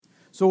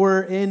So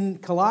we're in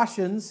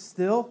Colossians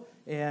still,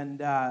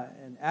 and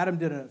Adam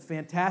did a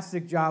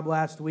fantastic job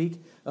last week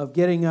of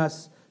getting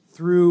us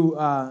through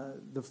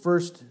the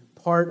first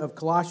part of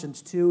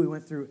Colossians 2. We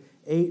went through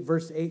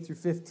verse 8 through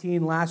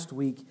 15 last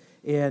week,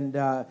 and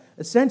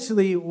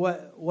essentially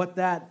what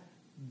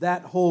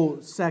that whole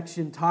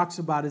section talks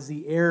about is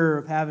the error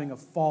of having a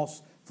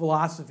false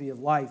philosophy of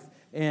life.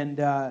 And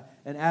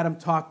Adam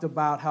talked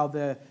about how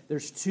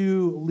there's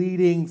two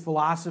leading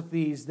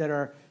philosophies that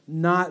are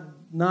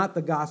not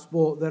the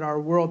gospel that our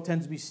world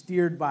tends to be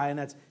steered by, and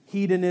that's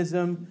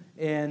hedonism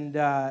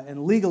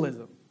and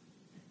legalism.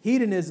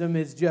 Hedonism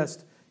is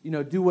just,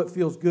 do what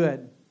feels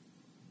good,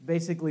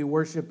 basically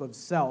worship of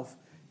self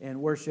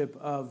and worship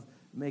of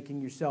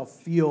making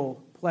yourself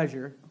feel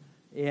pleasure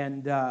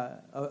and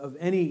of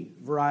any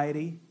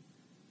variety.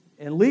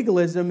 And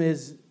legalism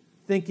is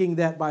thinking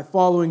that by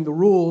following the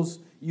rules,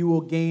 you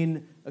will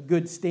gain a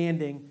good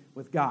standing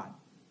with God.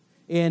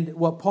 And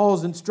what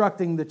Paul's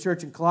instructing the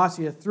church in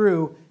Colossae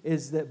through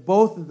is that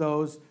both of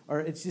those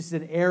it's just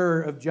an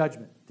error of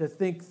judgment. To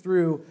think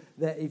through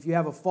that if you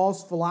have a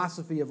false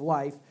philosophy of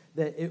life,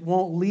 that it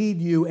won't lead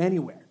you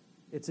anywhere.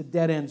 It's a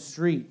dead-end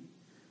street.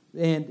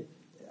 And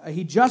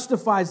he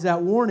justifies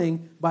that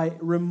warning by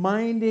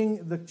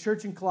reminding the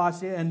church in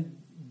Colossae, and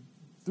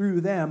through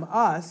them,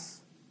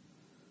 us,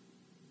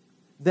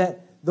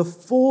 that the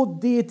full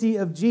deity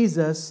of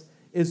Jesus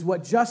is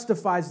what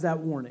justifies that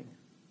warning.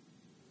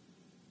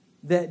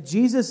 That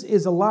Jesus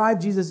is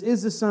alive, Jesus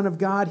is the Son of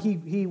God.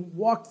 He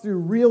walked through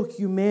real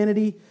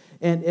humanity,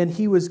 and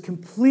he was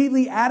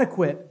completely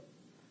adequate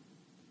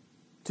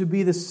to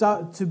be the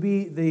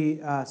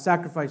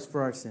sacrifice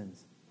for our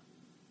sins.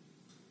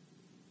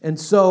 And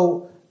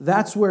so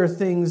that's where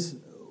things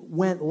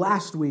went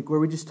last week, where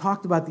we just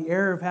talked about the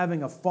error of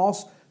having a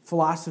false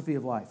philosophy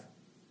of life.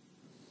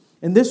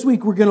 And this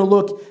week we're going to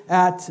look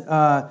at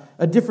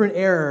a different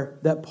error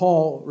that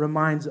Paul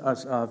reminds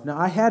us of. Now,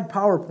 I had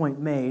PowerPoint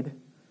made,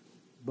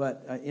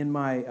 but in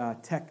my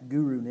tech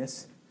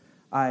guru-ness,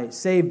 I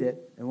saved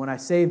it. And when I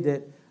saved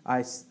it,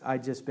 I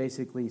just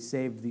basically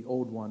saved the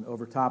old one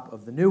over top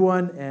of the new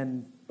one,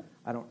 and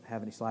I don't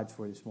have any slides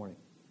for you this morning.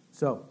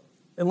 So,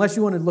 unless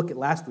you want to look at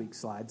last week's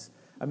slides,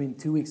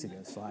 2 weeks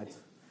ago's slides,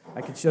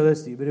 I could show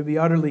this to you, but it would be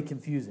utterly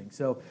confusing.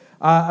 So,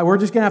 we're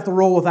just going to have to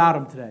roll without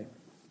them today.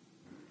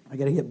 I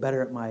got to get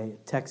better at my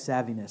tech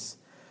savviness.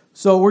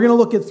 So we're going to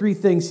look at three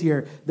things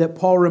here that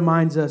Paul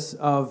reminds us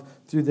of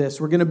through this.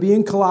 We're going to be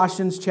in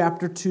Colossians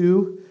chapter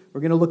 2.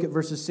 We're going to look at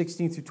verses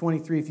 16 through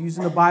 23. If you're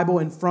using the Bible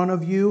in front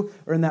of you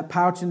or in that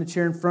pouch in the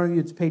chair in front of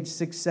you, it's page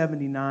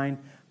 679.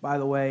 By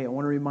the way, I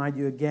want to remind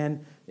you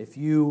again, if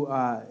you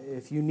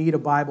need a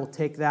Bible,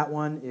 take that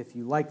one. If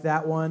you like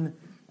that one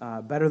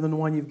better than the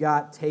one you've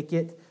got, take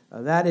it.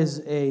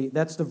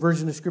 That's the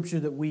version of Scripture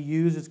that we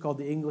use. It's called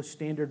the English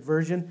Standard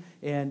Version,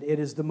 and it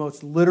is the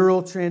most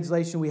literal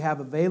translation we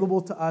have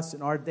available to us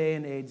in our day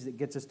and age that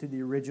gets us to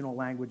the original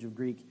language of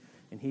Greek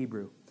and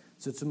Hebrew.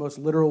 So it's the most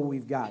literal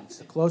we've got. It's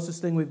the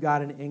closest thing we've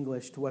got in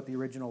English to what the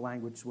original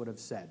language would have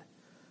said.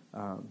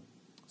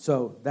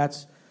 So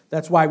that's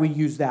why we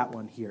use that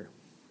one here.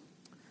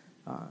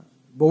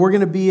 But we're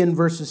going to be in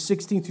verses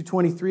 16 through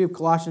 23 of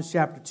Colossians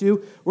chapter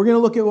 2. We're going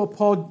to look at what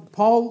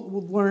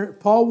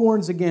Paul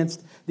warns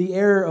against: the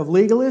error of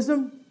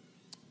legalism,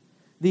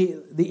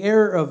 the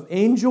error of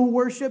angel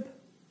worship,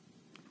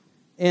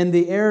 and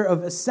the error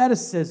of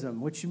asceticism,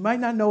 which you might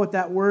not know what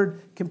that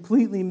word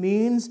completely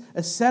means.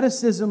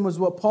 Asceticism was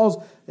what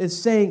Paul is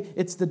saying.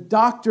 It's the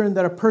doctrine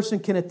that a person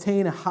can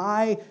attain a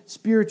high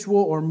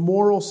spiritual or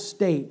moral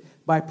state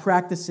by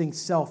practicing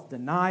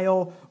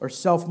self-denial or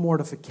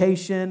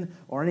self-mortification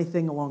or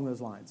anything along those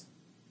lines.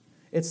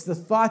 It's the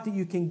thought that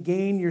you can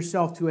gain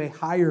yourself to a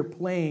higher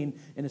plane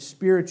in a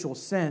spiritual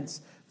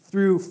sense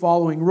through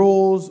following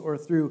rules or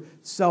through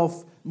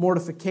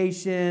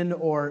self-mortification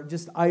or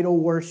just idol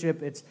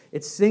worship.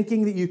 It's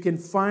thinking that you can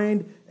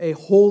find a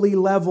holy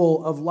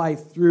level of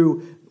life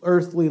through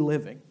earthly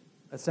living,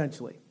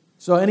 essentially.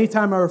 So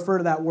anytime I refer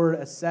to that word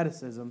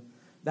asceticism,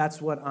 that's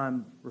what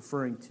I'm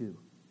referring to.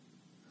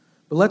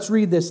 But let's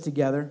read this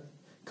together.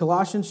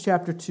 Colossians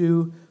chapter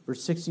 2,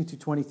 verse 16 to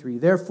 23.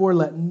 Therefore,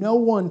 let no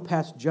one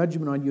pass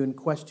judgment on you in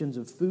questions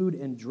of food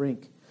and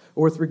drink,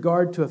 or with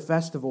regard to a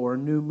festival or a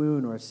new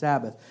moon or a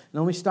Sabbath.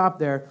 And let me stop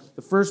there.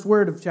 The first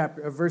word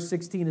of verse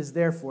 16 is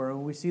therefore. And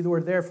when we see the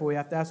word therefore, we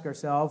have to ask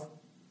ourselves,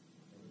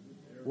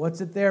 what's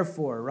it there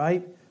for,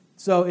 right?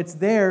 So it's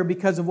there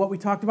because of what we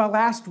talked about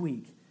last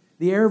week.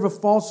 The error of a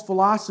false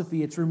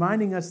philosophy. It's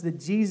reminding us that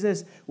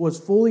Jesus was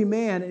fully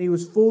man and he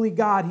was fully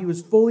God. He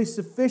was fully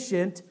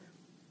sufficient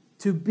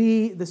to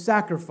be the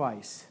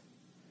sacrifice.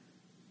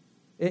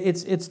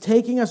 It's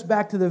taking us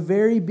back to the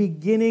very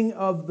beginning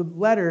of the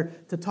letter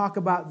to talk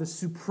about the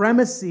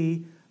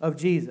supremacy of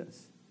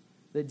Jesus.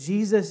 That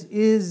Jesus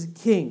is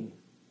King.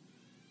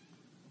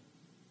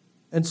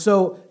 And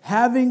so,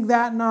 having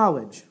that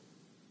knowledge,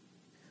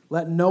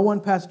 let no one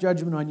pass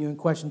judgment on you in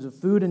questions of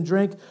food and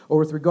drink, or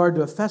with regard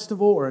to a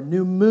festival, or a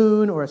new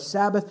moon, or a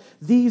Sabbath.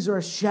 These are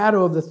a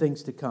shadow of the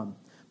things to come.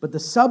 But the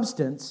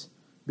substance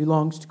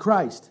belongs to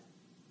Christ.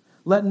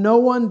 Let no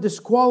one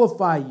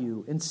disqualify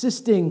you,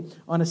 insisting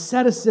on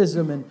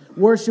asceticism and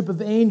worship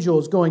of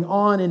angels, going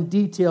on in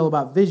detail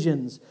about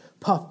visions,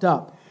 puffed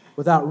up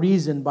without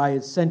reason by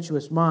his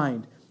sensuous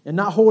mind, and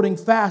not holding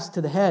fast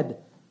to the head,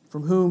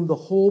 from whom the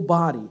whole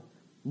body,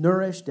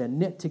 nourished and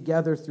knit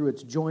together through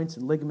its joints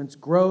and ligaments,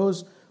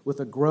 grows with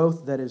a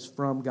growth that is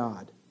from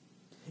God.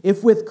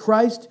 If with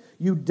Christ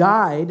you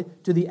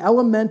died to the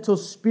elemental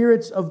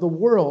spirits of the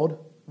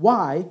world,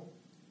 why,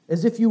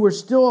 as if you were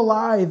still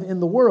alive in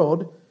the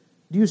world,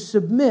 do you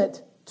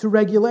submit to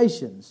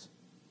regulations?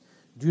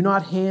 Do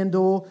not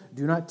handle,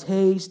 do not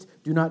taste,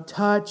 do not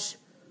touch,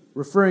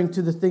 referring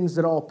to the things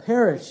that all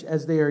perish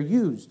as they are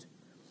used,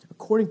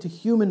 according to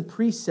human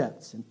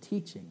precepts and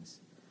teachings.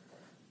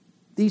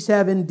 These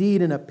have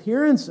indeed an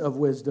appearance of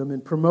wisdom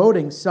in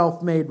promoting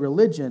self-made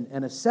religion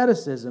and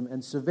asceticism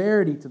and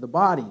severity to the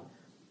body,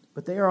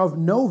 but they are of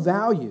no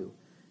value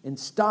in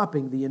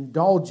stopping the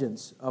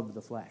indulgence of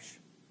the flesh.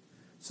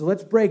 So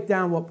let's break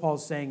down what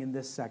Paul's saying in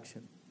this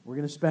section. We're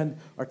going to spend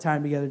our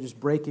time together just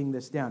breaking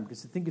this down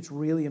because I think it's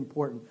really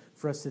important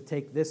for us to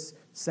take this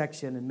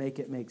section and make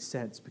it make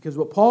sense. Because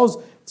what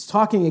Paul's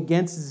talking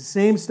against is the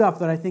same stuff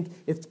that I think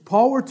if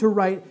Paul were to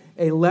write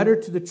a letter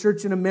to the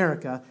church in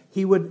America,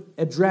 he would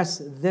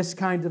address this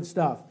kind of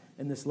stuff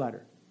in this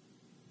letter.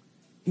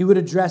 He would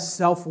address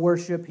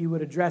self-worship. He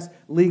would address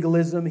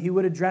legalism. He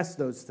would address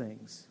those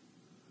things.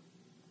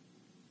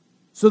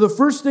 So the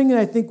first thing that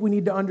I think we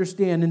need to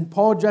understand, and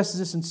Paul addresses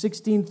this in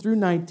 16 through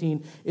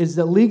 19, is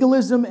that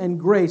legalism and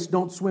grace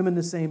don't swim in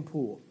the same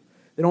pool.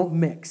 They don't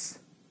mix.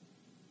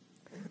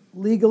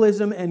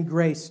 Legalism and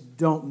grace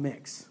don't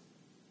mix.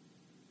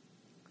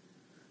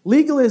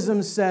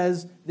 Legalism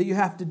says that you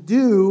have to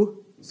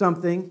do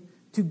something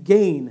to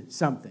gain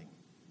something.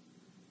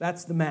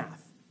 That's the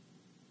math.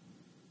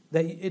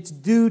 That it's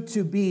due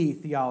to be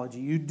theology.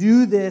 You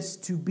do this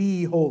to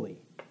be holy.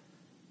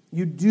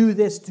 You do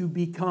this to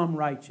become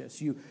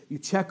righteous. You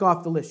check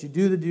off the list. You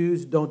do the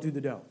do's, don't do the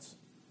don'ts.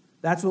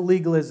 That's what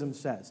legalism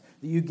says.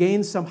 That you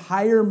gain some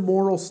higher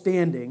moral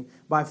standing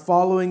by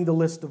following the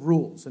list of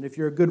rules. And if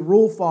you're a good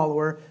rule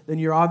follower, then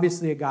you're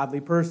obviously a godly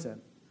person.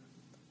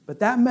 But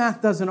that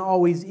math doesn't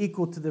always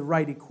equal to the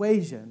right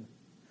equation.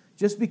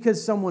 Just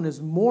because someone is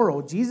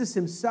moral, Jesus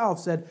himself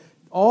said,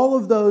 all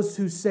of those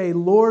who say,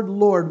 Lord,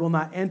 Lord, will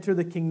not enter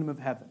the kingdom of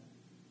heaven.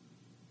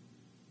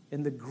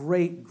 In the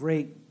great,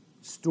 great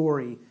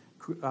story,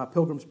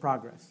 Pilgrim's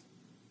Progress.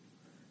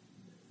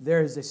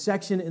 There is a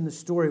section in the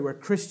story where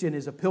Christian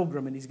is a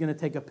pilgrim and he's going to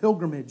take a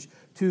pilgrimage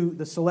to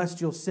the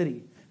celestial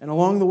city. And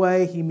along the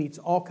way, he meets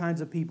all kinds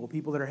of people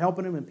that are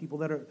helping him and people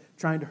that are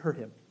trying to hurt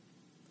him.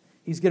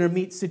 He's going to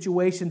meet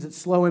situations that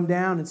slow him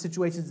down and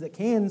situations that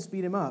can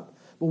speed him up.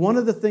 But one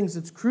of the things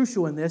that's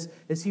crucial in this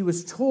is he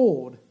was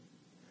told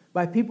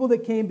by people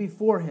that came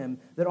before him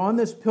that on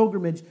this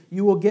pilgrimage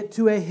you will get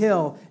to a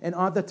hill, and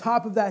on the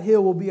top of that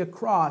hill will be a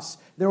cross.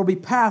 There will be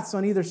paths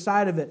on either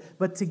side of it.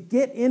 But to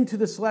get into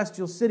the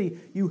celestial city,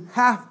 you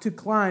have to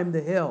climb the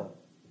hill.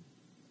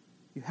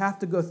 You have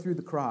to go through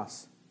the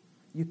cross.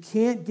 You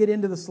can't get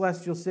into the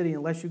celestial city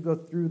unless you go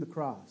through the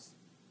cross.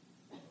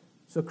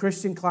 So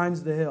Christian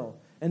climbs the hill.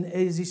 And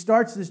as he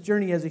starts this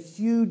journey, he has a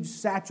huge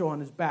satchel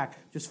on his back,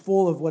 just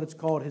full of what it's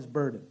called his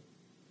burden.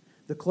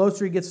 The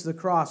closer he gets to the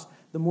cross,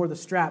 the more the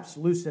straps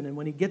loosen. And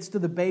when he gets to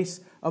the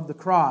base of the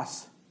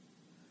cross,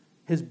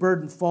 his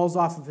burden falls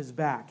off of his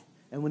back.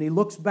 And when he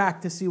looks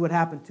back to see what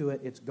happened to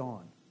it, it's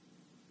gone.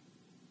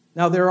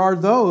 Now, there are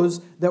those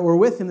that were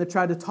with him that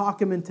tried to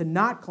talk him into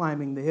not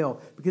climbing the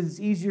hill because it's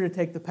easier to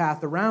take the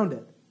path around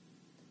it.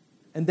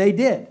 And they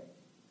did.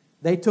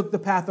 They took the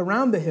path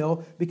around the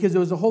hill because it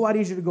was a whole lot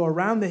easier to go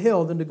around the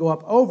hill than to go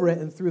up over it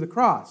and through the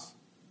cross.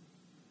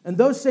 And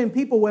those same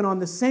people went on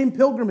the same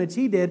pilgrimage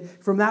he did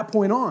from that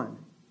point on.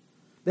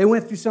 They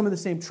went through some of the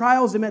same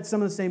trials. They met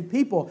some of the same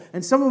people.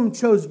 And some of them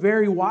chose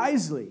very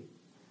wisely.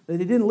 They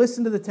didn't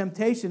listen to the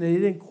temptation. And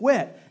they didn't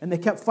quit. And they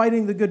kept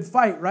fighting the good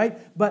fight,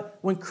 right? But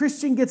when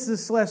Christian gets to the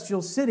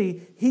celestial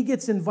city, he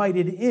gets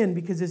invited in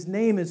because his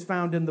name is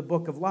found in the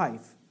book of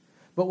life.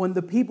 But when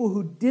the people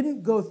who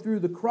didn't go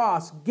through the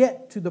cross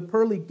get to the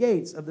pearly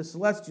gates of the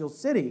celestial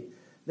city,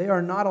 they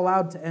are not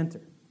allowed to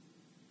enter.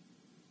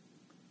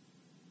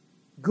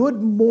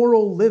 Good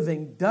moral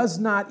living does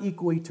not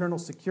equal eternal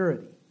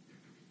security.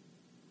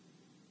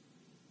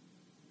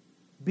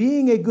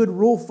 Being a good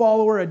rule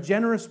follower, a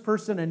generous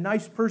person, a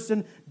nice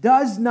person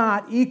does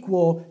not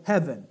equal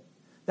heaven.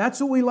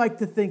 That's what we like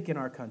to think in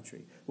our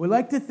country. We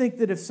like to think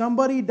that if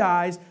somebody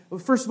dies, well,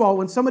 first of all,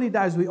 when somebody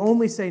dies, we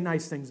only say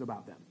nice things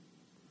about them.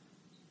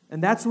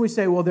 And that's when we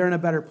say, well, they're in a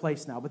better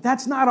place now. But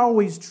that's not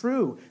always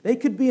true. They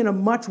could be in a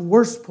much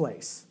worse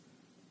place.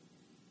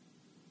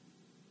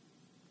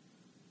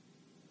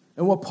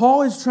 And what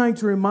Paul is trying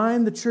to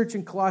remind the church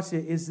in Colossae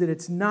is that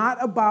it's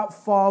not about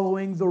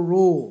following the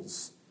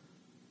rules.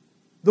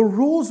 The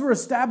rules were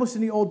established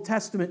in the Old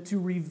Testament to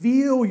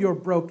reveal your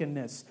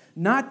brokenness,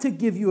 not to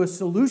give you a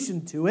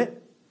solution to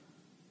it.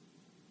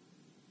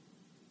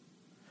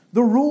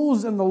 The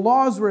rules and the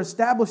laws were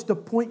established to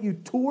point you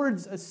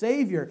towards a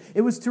Savior.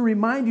 It was to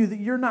remind you that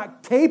you're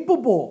not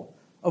capable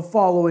of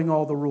following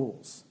all the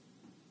rules.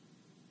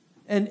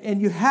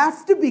 And you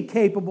have to be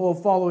capable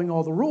of following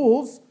all the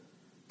rules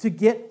to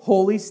get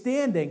holy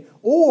standing.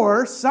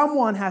 Or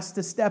someone has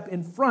to step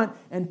in front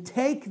and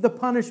take the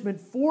punishment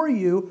for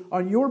you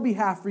on your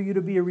behalf for you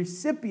to be a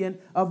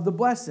recipient of the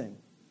blessing.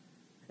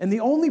 And the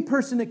only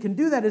person that can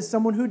do that is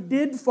someone who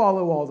did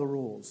follow all the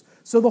rules.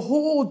 So the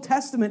whole Old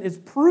Testament is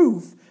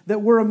proof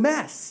that we're a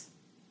mess.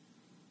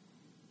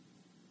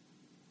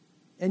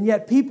 And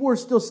yet people are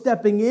still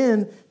stepping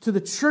in to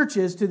the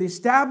churches, to the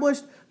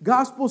established,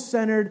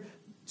 gospel-centered,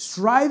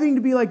 striving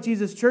to be like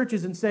Jesus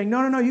churches and saying,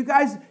 no, you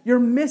guys, you're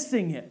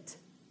missing it.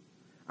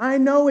 I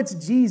know it's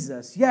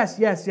Jesus.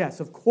 Yes,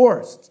 of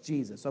course it's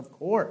Jesus, of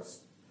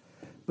course.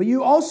 But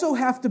you also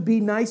have to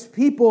be nice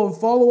people and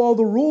follow all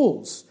the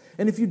rules.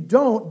 And if you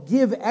don't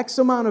give X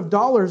amount of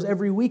dollars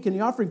every week in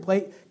the offering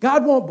plate,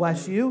 God won't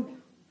bless you.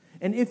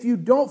 And if you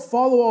don't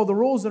follow all the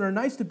rules and are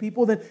nice to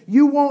people, then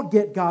you won't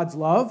get God's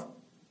love.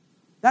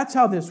 That's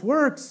how this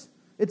works.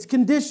 It's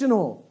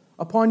conditional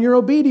upon your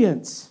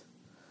obedience.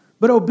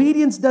 But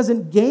obedience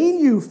doesn't gain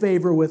you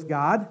favor with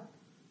God.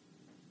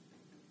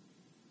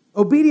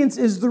 Obedience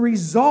is the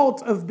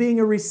result of being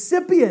a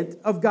recipient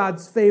of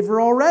God's favor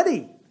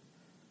already.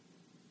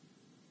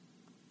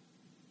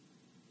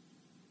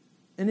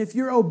 And if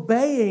you're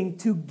obeying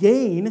to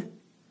gain,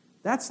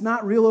 that's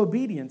not real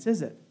obedience,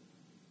 is it?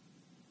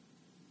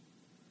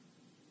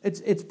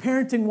 It's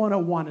parenting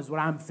 101 is what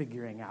I'm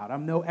figuring out.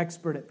 I'm no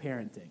expert at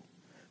parenting.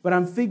 But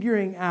I'm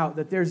figuring out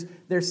that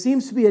there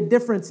seems to be a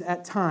difference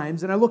at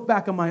times, and I look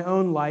back on my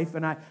own life,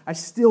 and I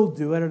still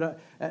do it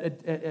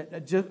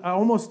at just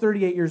almost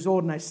 38 years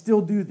old, and I still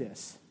do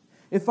this.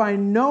 If I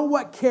know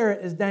what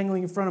carrot is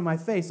dangling in front of my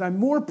face, I'm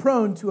more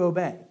prone to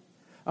obey.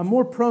 I'm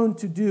more prone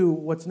to do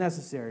what's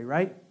necessary,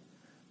 right?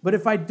 But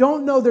if I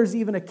don't know there's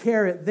even a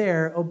carrot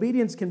there,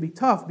 obedience can be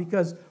tough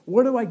because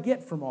what do I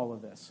get from all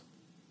of this?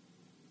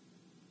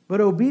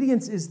 But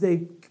obedience is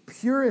the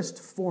purest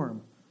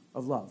form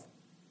of love.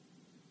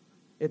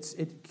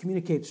 It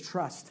communicates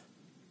trust.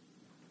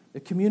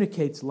 It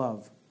communicates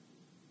love.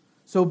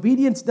 So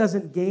obedience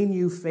doesn't gain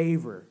you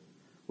favor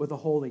with a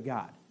holy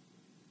God.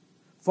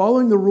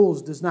 Following the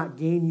rules does not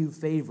gain you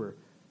favor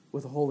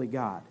with a holy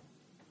God.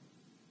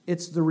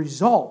 It's the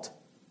result.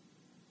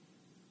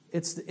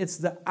 It's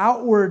the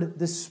outward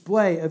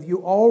display of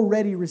you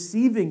already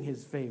receiving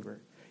His favor.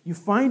 You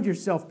find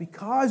yourself,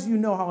 because you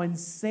know how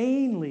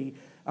insanely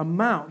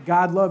amount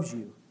God loves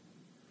you,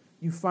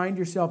 you find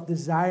yourself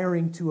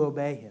desiring to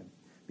obey Him.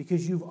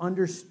 Because you've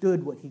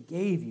understood what He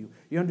gave you.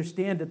 You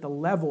understand at the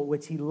level at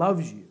which He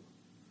loves you.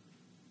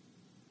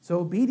 So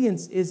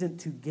obedience isn't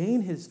to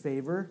gain His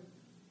favor.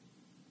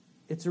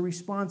 It's a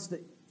response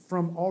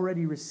from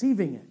already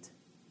receiving it.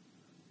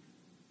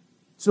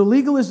 So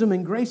legalism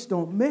and grace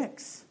don't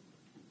mix.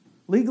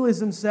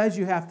 Legalism says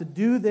you have to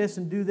do this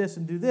and do this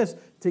and do this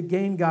to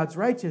gain God's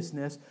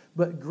righteousness.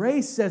 But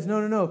grace says,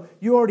 no,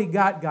 you already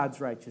got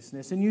God's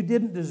righteousness and you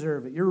didn't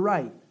deserve it. You're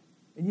right.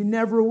 And you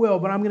never will,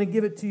 but I'm going to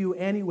give it to you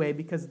anyway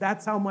because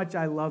that's how much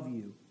I love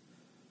you.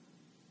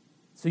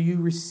 So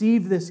you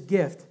receive this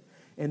gift,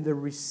 and the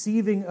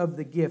receiving of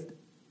the gift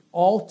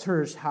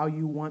alters how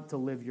you want to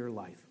live your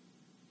life.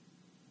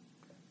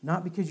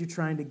 Not because you're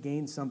trying to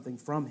gain something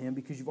from Him,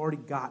 because you've already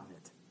gotten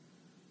it.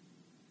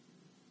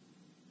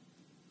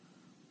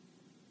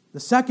 The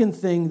second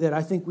thing that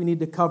I think we need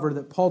to cover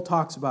that Paul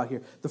talks about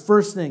here, the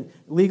first thing,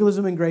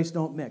 legalism and grace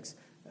don't mix.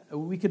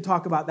 We could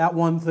talk about that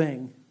one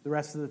thing the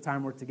rest of the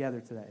time we're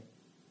together today.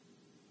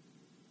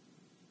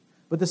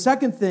 But the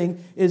second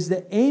thing is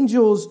that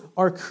angels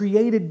are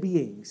created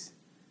beings.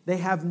 They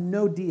have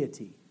no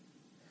deity.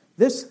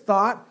 This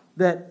thought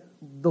that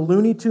the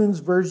Looney Tunes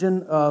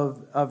version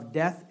of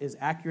death is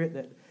accurate,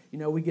 that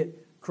we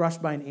get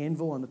crushed by an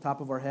anvil on the top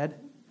of our head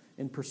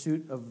in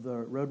pursuit of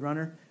the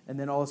Roadrunner, and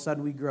then all of a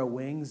sudden we grow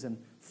wings and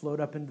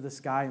float up into the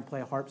sky and play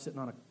a harp sitting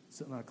on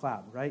a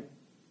cloud, right?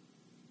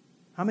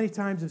 How many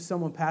times has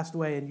someone passed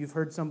away and you've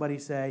heard somebody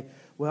say,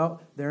 well,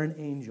 they're an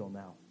angel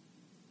now?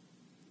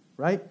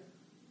 Right?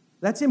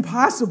 That's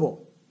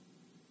impossible.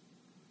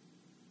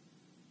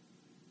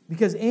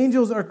 Because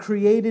angels are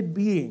created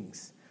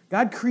beings.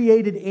 God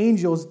created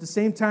angels at the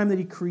same time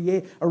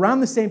that around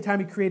the same time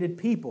He created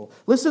people.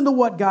 Listen to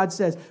what God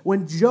says.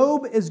 When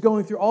Job is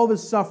going through all of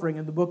his suffering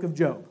in the book of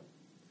Job,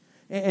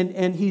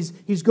 and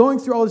he's going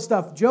through all this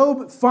stuff,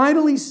 Job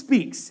finally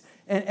speaks.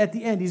 And at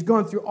the end, he's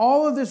gone through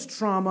all of this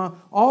trauma,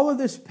 all of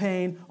this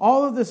pain,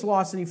 all of this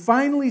loss, and he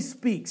finally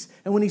speaks.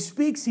 And when he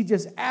speaks, he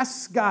just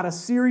asks God a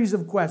series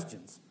of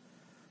questions.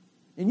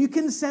 And you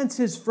can sense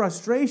his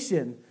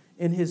frustration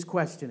in his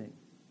questioning.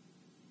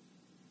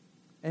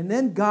 And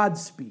then God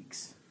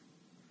speaks.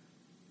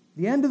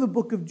 The end of the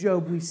book of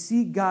Job, we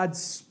see God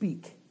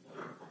speak.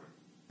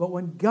 But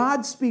when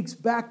God speaks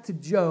back to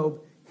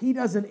Job, He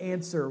doesn't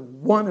answer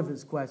one of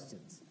his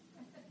questions.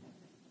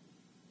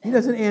 He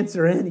doesn't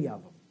answer any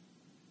of them.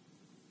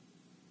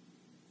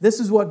 This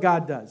is what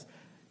God does.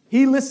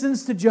 He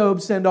listens to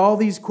Job send all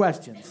these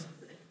questions.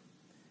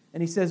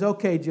 And he says,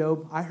 okay,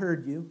 Job, I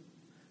heard you.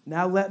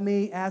 Now let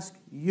me ask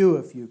you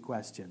a few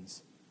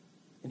questions.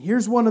 And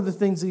here's one of the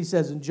things that he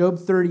says in Job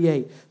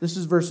 38. This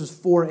is verses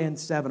 4 and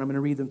 7. I'm going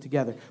to read them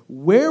together.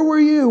 Where were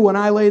you when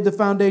I laid the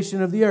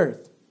foundation of the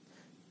earth?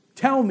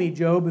 Tell me,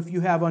 Job, if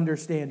you have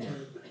understanding.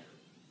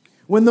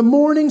 When the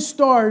morning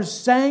stars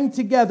sang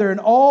together and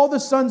all the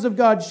sons of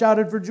God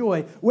shouted for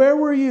joy, where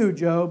were you,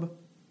 Job?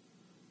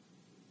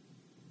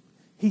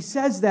 He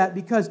says that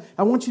because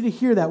I want you to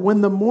hear that.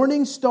 When the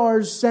morning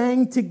stars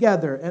sang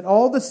together and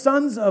all the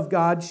sons of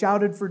God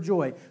shouted for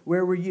joy,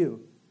 where were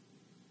you?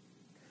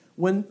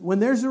 When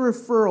there's a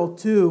referral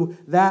to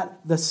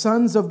that, the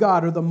sons of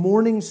God or the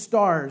morning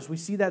stars, we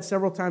see that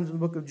several times in the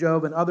book of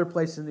Job and other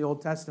places in the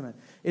Old Testament.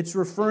 It's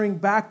referring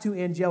back to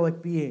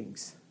angelic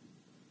beings.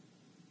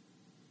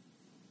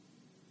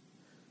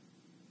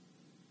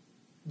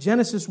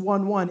 Genesis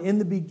 1:1, in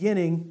the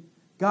beginning,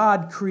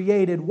 God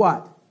created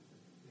what?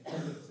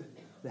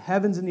 The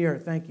heavens and the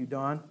earth. Thank you,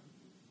 Don.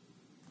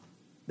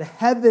 The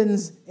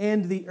heavens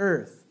and the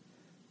earth.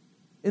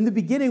 In the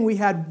beginning, we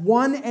had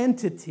one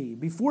entity.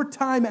 Before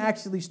time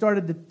actually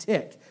started to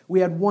tick, we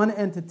had one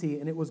entity,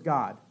 and it was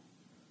God.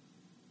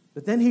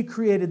 But then He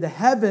created the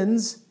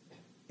heavens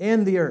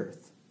and the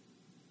earth.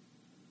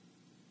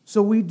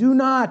 So we do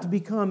not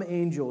become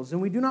angels,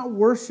 and we do not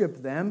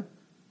worship them.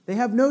 They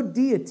have no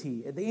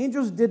deity. The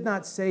angels did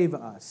not save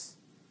us.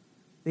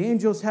 The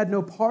angels had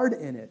no part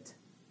in it.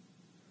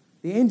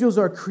 The angels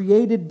are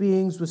created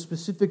beings with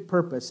specific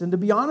purpose. And to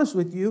be honest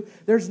with you,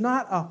 there's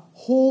not a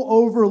whole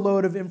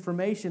overload of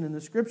information in the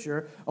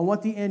Scripture on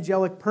what the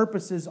angelic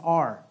purposes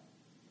are.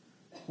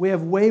 We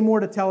have way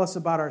more to tell us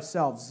about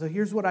ourselves. So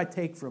here's what I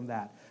take from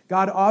that.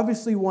 God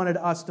obviously wanted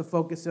us to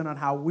focus in on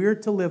how we're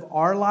to live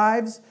our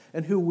lives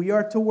and who we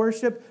are to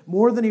worship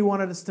more than He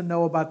wanted us to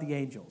know about the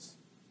angels.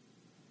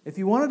 If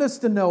He wanted us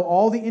to know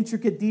all the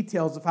intricate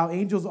details of how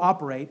angels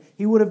operate,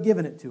 He would have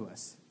given it to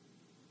us.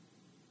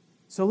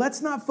 So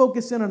let's not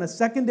focus in on a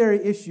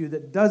secondary issue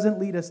that doesn't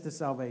lead us to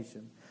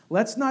salvation.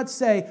 Let's not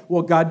say,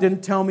 well, God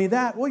didn't tell me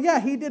that. Well, yeah,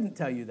 He didn't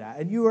tell you that,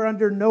 and you are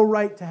under no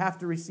right to have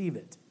to receive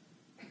it.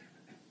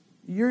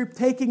 You're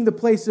taking the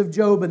place of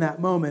Job in that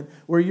moment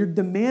where you're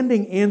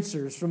demanding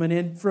answers from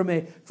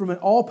an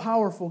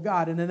all-powerful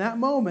God. And in that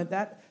moment,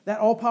 that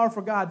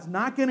all-powerful God's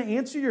not going to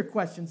answer your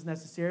questions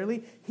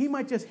necessarily. He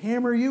might just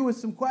hammer you with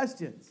some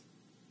questions.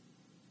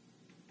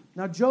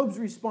 Now, Job's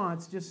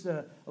response, just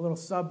a little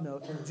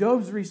sub-note,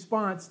 Job's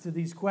response to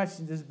these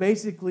questions is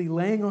basically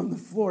laying on the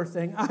floor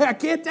saying, I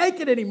can't take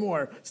it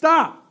anymore.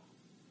 Stop.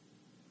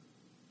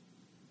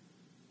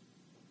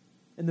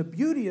 And the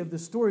beauty of the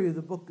story of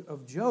the book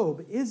of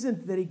Job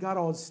isn't that he got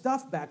all his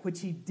stuff back,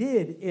 which he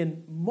did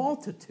in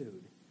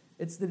multitude.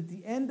 It's that at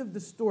the end of the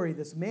story,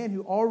 this man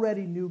who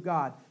already knew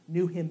God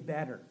knew Him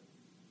better.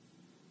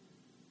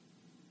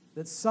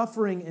 That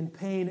suffering and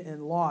pain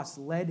and loss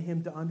led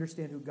him to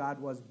understand who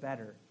God was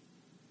better.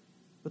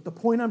 But the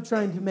point I'm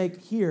trying to make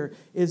here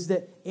is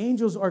that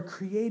angels are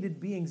created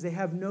beings. They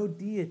have no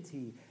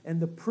deity. And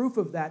the proof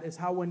of that is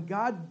how when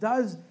God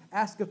does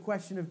ask a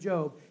question of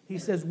Job, He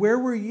says, where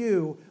were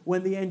you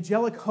when the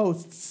angelic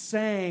hosts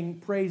sang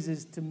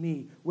praises to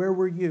me? Where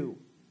were you?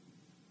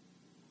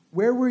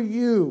 Where were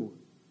you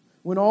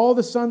when all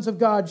the sons of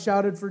God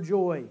shouted for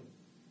joy?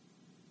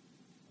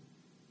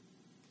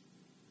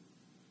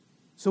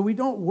 So we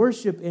don't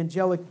worship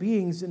angelic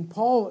beings, and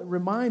Paul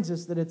reminds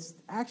us that it's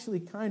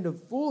actually kind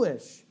of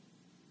foolish.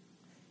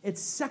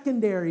 It's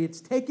secondary.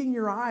 It's taking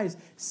your eyes.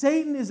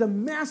 Satan is a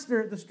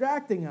master at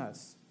distracting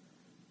us.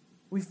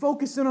 We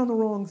focus in on the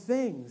wrong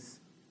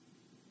things.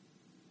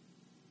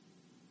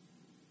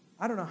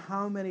 I don't know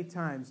how many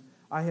times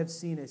I have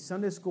seen a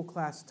Sunday school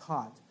class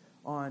taught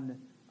on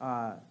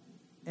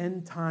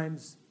end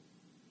times,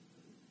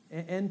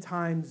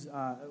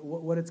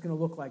 what it's going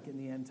to look like in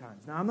the end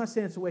times. Now, I'm not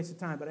saying it's a waste of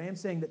time, but I am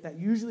saying that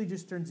usually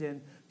just turns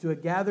into a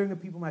gathering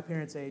of people my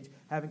parents' age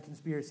having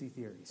conspiracy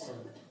theories.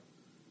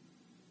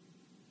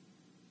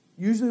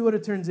 Usually what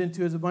it turns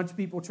into is a bunch of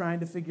people trying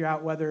to figure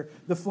out whether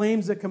the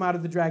flames that come out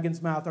of the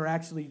dragon's mouth are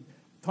actually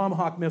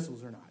Tomahawk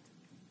missiles or not.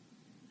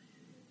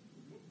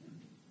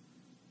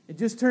 It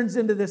just turns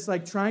into this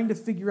like trying to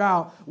figure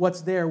out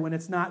what's there when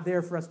it's not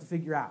there for us to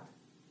figure out.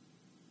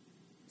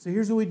 So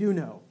here's what we do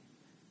know.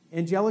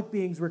 Angelic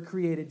beings were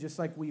created just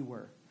like we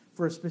were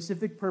for a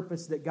specific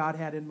purpose that God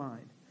had in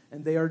mind.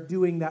 And they are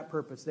doing that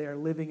purpose. They are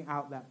living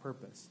out that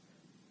purpose.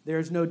 There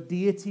is no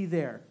deity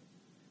there.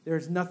 There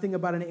is nothing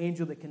about an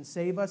angel that can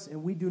save us,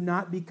 and we do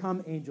not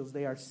become angels.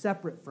 They are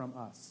separate from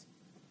us.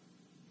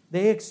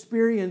 They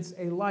experience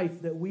a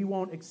life that we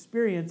won't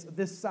experience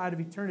this side of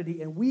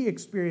eternity, and we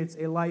experience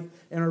a life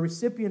and are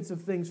recipients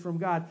of things from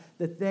God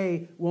that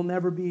they will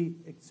never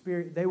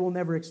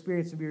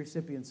experience and be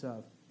recipients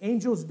of.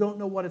 Angels don't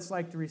know what it's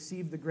like to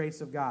receive the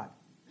grace of God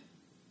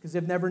because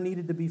they've never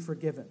needed to be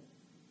forgiven.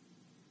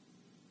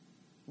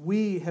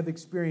 We have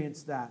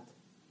experienced that.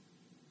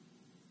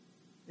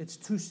 It's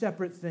two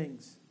separate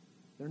things.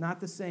 They're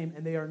not the same,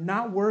 and they are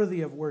not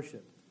worthy of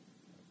worship.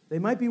 They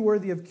might be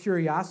worthy of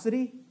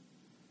curiosity,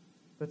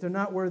 but they're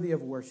not worthy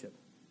of worship.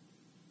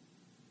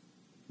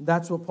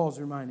 That's what Paul's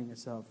reminding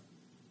us of.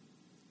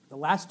 The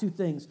last two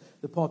things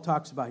that Paul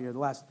talks about here, the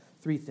last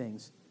three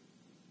things,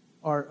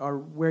 are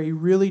where he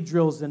really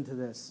drills into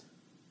this.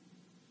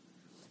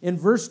 In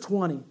verse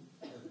 20,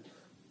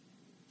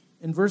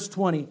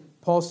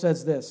 Paul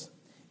says this: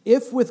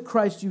 if with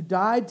Christ you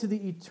died to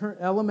the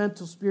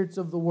elemental spirits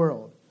of the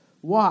world,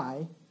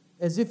 why,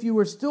 as if you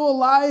were still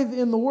alive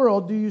in the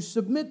world, do you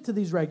submit to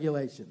these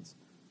regulations?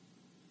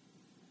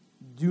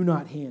 Do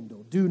not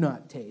handle, do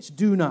not taste,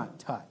 do not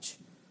touch.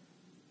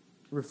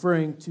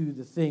 Referring to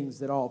the things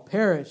that all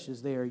perish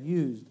as they are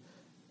used.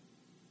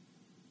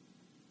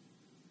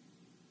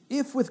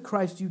 If with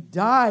Christ you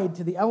died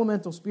to the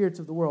elemental spirits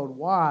of the world,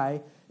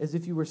 why, as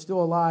if you were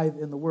still alive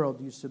in the world,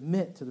 do you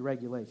submit to the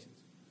regulations?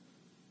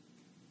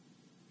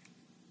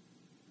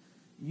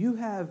 You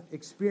have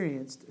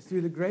experienced,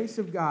 through the grace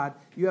of God,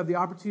 you have the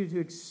opportunity to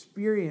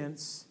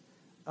experience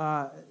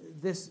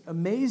this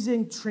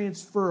amazing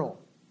transferal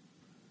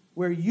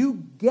where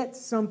you get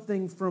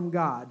something from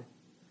God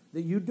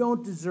that you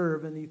don't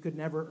deserve and that you could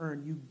never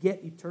earn. You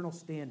get eternal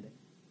standing.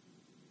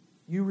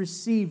 You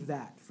receive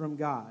that from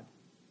God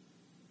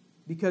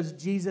because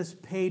Jesus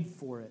paid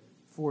for it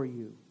for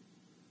you.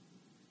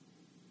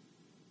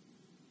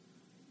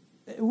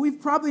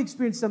 We've probably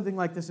experienced something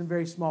like this in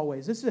very small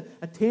ways. This is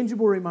a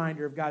tangible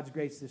reminder of God's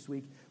grace this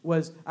week.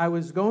 I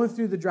was going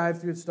through the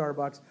drive-thru at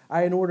Starbucks.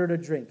 I had ordered a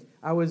drink.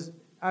 I'm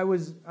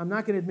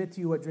not going to admit to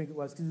you what drink it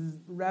was because it was a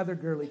rather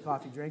girly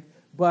coffee drink,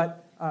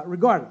 but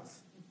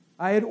regardless,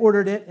 I had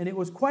ordered it, and it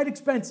was quite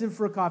expensive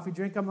for a coffee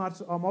drink. I'm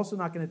also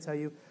not going to tell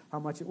you how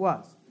much it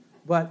was.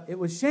 But it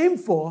was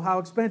shameful how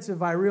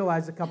expensive I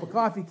realized a cup of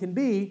coffee can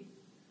be.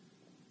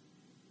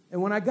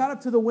 And when I got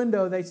up to the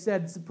window, they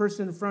said, the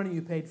person in front of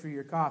you paid for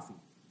your coffee.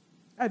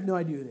 I have no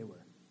idea who they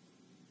were.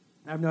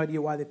 I have no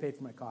idea why they paid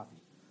for my coffee.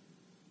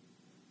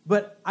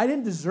 But I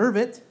didn't deserve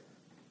it.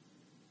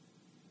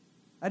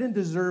 I didn't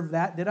deserve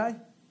that, did I?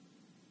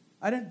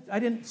 I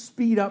didn't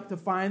speed up to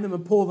find them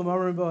and pull them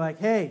over and be like,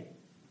 hey,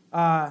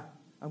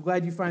 I'm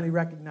glad you finally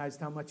recognized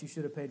how much you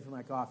should have paid for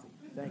my coffee.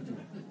 Thank you.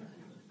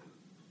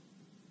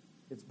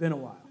 It's been a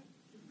while.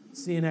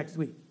 See you next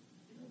week.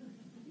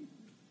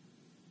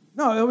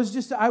 No, it was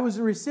just I was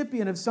a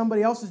recipient of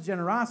somebody else's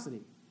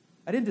generosity.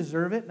 I didn't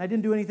deserve it, and I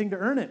didn't do anything to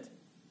earn it.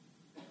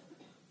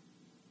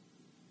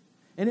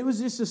 And it was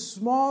just a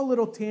small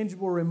little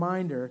tangible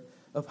reminder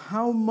of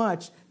how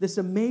much this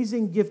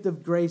amazing gift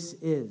of grace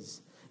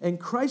is. And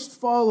Christ's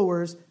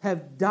followers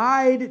have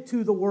died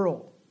to the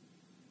world.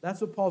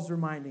 That's what Paul's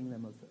reminding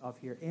them of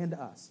here, and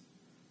us.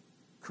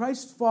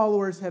 Christ's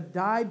followers have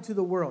died to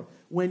the world.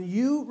 When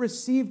you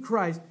receive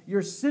Christ,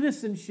 your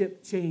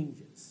citizenship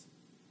changes.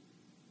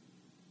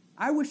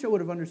 I wish I would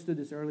have understood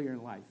this earlier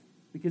in life,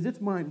 because it's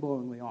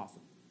mind-blowingly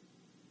awesome.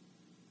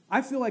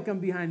 I feel like I'm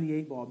behind the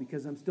eight ball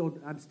because I'm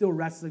still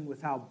wrestling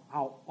with how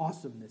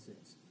awesome this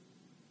is.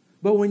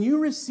 But when you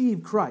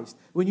receive Christ,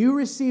 when you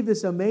receive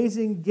this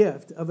amazing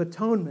gift of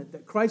atonement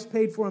that Christ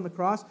paid for on the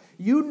cross,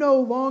 you no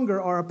longer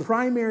are a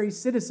primary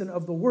citizen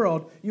of the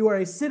world. You are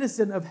a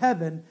citizen of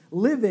heaven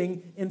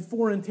living in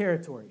foreign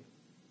territory.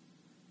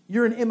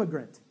 You're an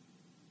immigrant.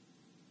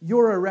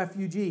 You're a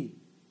refugee.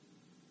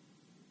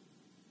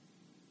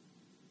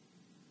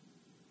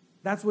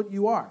 That's what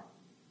you are.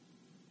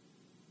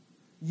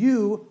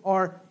 You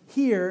are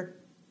here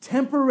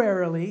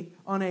temporarily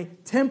on a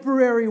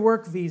temporary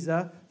work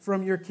visa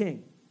from your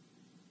king.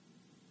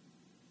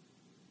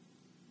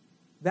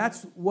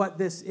 That's what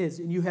this is.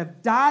 And you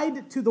have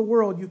died to the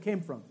world you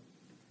came from.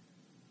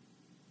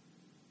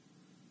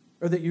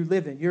 Or that you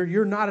live in.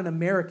 You're not an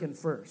American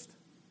first.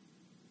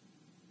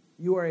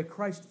 You are a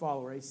Christ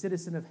follower, a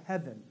citizen of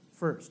heaven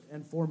first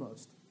and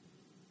foremost.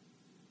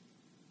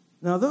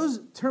 Now, those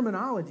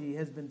terminology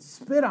has been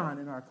spit on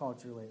in our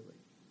culture lately.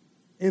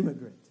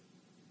 Immigrant,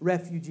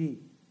 refugee.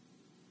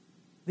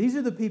 These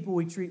are the people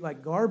we treat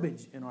like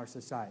garbage in our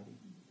society.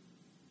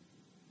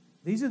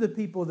 These are the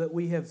people that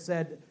we have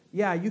said,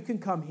 yeah, you can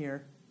come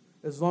here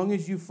as long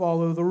as you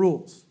follow the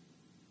rules.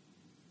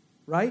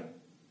 Right?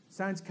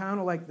 Sounds kind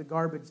of like the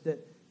garbage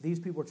that these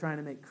people are trying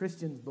to make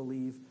Christians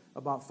believe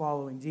about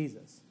following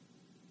Jesus.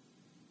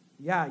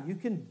 Yeah, you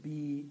can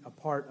be a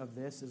part of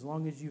this as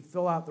long as you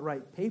fill out the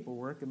right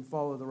paperwork and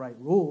follow the right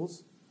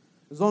rules.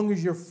 As long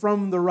as you're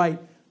from the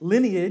right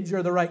lineage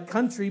or the right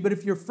country. But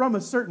if you're from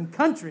a certain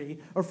country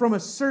or from a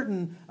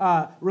certain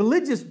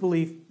religious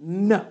belief,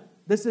 no.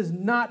 This is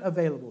not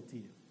available to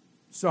you.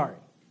 Sorry.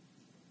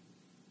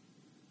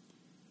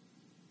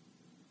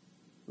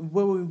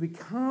 When we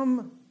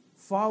become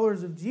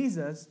followers of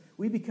Jesus,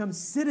 we become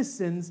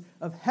citizens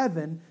of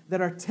heaven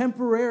that are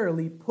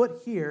temporarily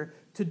put here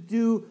to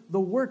do the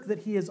work that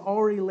He has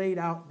already laid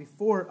out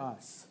before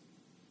us.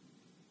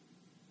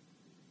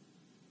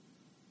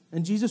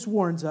 And Jesus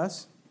warns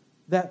us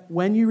that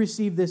when you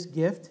receive this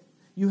gift,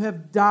 you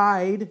have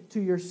died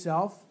to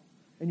yourself,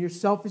 and your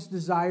selfish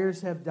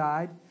desires have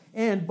died.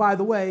 And, by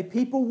the way,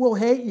 people will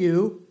hate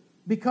you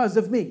because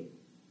of me.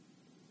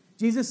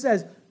 Jesus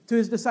says to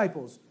His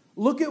disciples,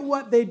 look at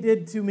what they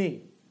did to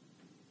me.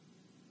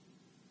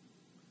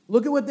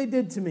 Look at what they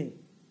did to me.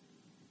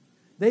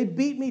 They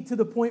beat me to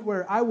the point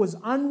where I was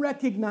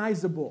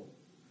unrecognizable.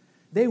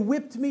 They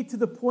whipped me to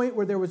the point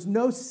where there was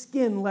no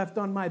skin left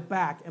on my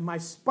back, and my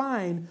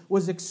spine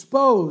was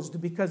exposed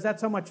because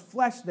that's how much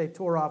flesh they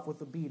tore off with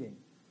the beating.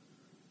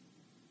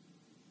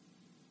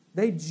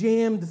 They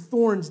jammed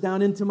thorns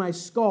down into my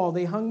skull.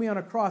 They hung me on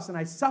a cross, and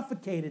I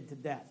suffocated to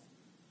death.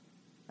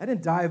 I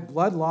didn't die of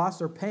blood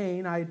loss or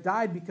pain. I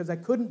died because I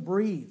couldn't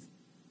breathe.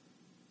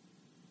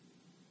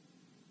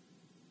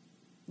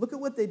 Look at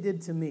what they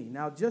did to me.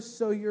 Now, just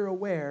so you're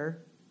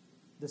aware,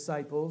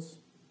 disciples,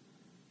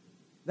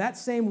 that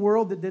same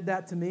world that did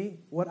that to me,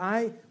 what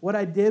I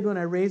did when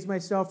I raised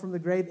myself from the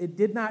grave, it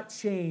did not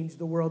change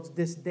the world's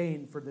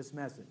disdain for this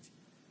message.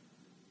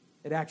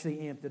 It actually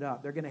amped it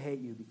up. They're going to hate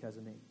you because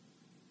of me.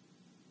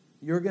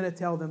 You're going to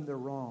tell them they're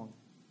wrong.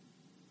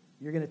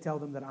 You're going to tell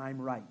them that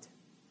I'm right.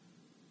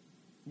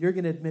 You're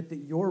going to admit that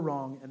you're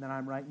wrong and that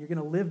I'm right. And you're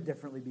going to live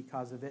differently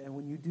because of it. And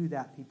when you do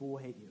that, people will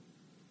hate you.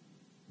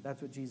 That's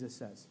what Jesus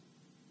says.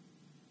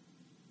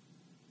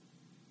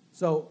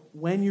 So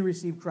when you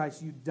receive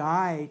Christ, you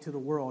die to the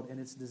world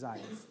and its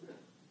desires.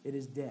 It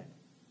is dead.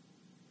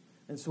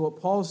 And so what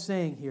Paul's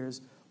saying here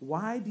is,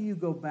 why do you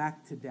go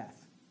back to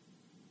death?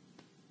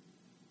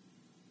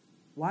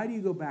 Why do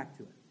you go back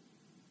to it?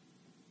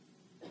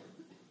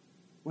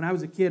 When I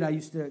was a kid, I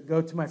used to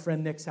go to my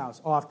friend Nick's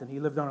house often. He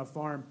lived on a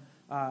farm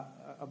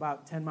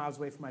about 10 miles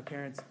away from my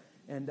parents.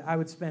 And I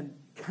would spend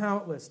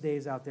countless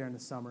days out there in the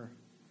summer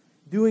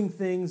doing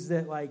things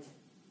that, like,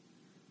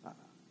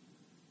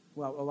 a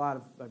lot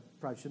of I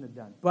probably shouldn't have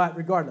done. But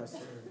regardless,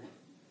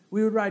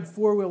 we would ride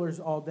four-wheelers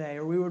all day,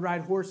 or we would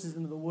ride horses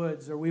into the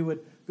woods, or we would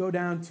go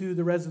down to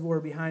the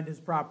reservoir behind his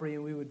property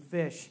and we would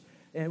fish,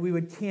 and we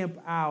would camp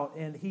out.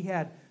 And he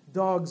had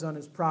dogs on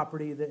his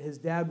property that his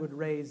dad would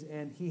raise,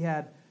 and he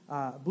had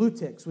blue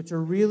ticks, which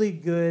are really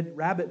good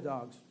rabbit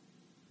dogs.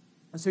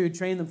 And so he would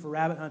train them for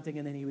rabbit hunting,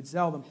 and then he would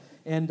sell them.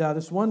 And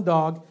this one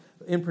dog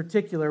in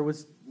particular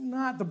was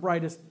not the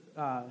brightest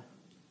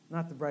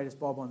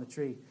bulb on the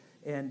tree.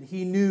 And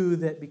he knew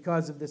that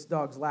because of this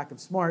dog's lack of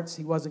smarts,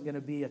 he wasn't going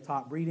to be a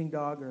top breeding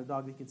dog or a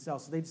dog he could sell.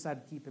 So they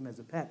decided to keep him as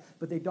a pet.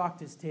 But they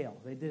docked his tail.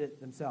 They did it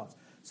themselves.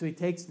 So he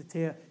takes the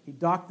tail, he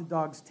docked the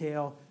dog's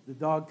tail. The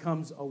dog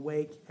comes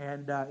awake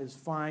and is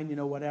fine,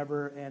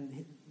 whatever.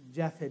 And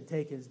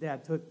his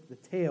dad took the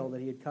tail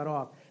that he had cut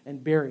off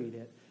and buried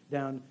it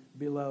down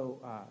below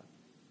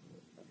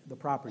the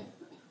property.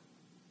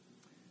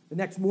 The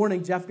next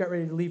morning, Jeff got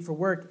ready to leave for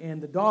work,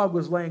 and the dog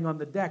was laying on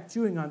the deck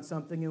chewing on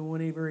something, and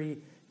whenever he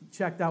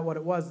checked out what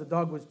it was, the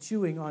dog was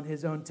chewing on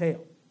his own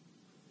tail,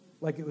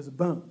 like it was a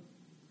bone.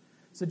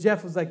 So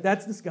Jeff was like,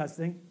 that's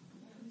disgusting.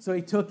 So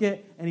he took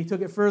it, and he took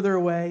it further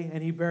away,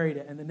 and he buried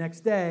it. And the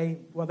next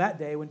day, that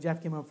day, when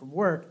Jeff came home from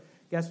work,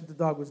 guess what the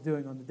dog was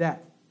doing on the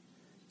deck?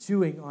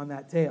 Chewing on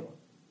that tail.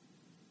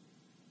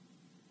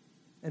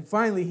 And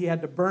finally, he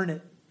had to burn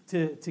it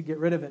to get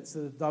rid of it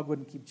so the dog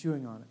wouldn't keep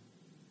chewing on it.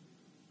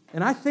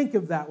 And I think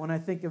of that when I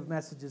think of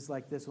messages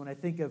like this, when I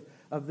think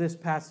of this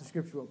passage of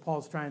Scripture, what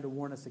Paul's trying to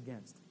warn us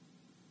against.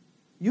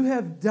 You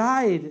have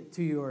died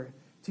to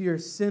your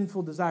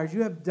sinful desires.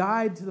 You have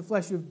died to the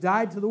flesh. You have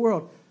died to the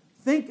world.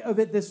 Think of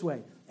it this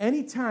way.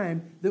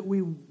 Anytime that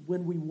when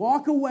we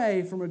walk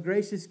away from a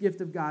gracious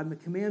gift of God and the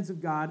commands of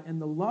God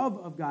and the love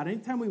of God,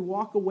 anytime we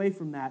walk away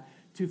from that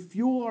to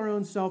fuel our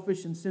own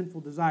selfish and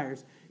sinful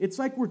desires, it's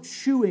like we're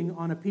chewing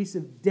on a piece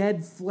of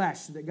dead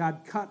flesh that God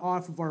cut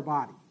off of our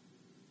body.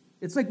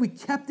 It's like we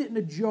kept it in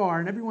a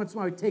jar, and every once in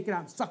a while we take it out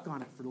and suck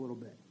on it for a little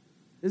bit.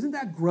 Isn't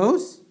that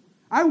gross?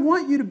 I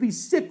want you to be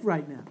sick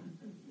right now.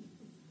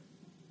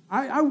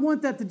 I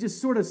want that to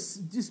just sort of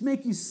just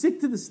make you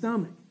sick to the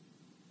stomach.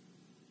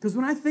 Because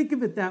when I think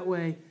of it that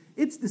way,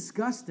 it's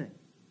disgusting.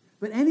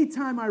 But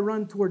anytime I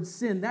run towards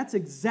sin, that's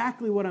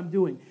exactly what I'm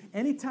doing.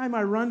 Anytime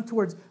I run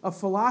towards a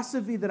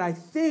philosophy that I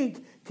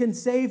think can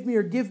save me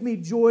or give me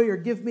joy or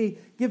give me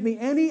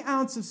any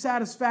ounce of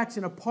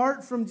satisfaction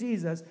apart from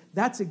Jesus,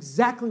 that's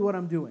exactly what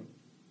I'm doing.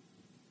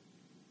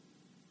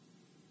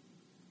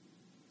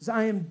 Because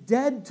I am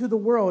dead to the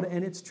world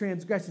and its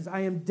transgressions. I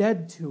am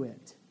dead to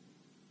it.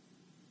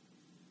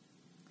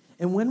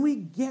 And when we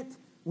get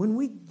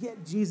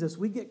Jesus,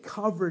 we get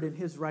covered in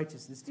his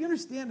righteousness. Do you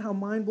understand how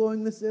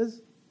mind-blowing this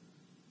is?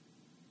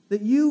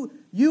 That you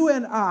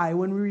and I,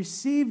 when we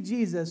receive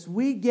Jesus,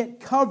 we get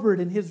covered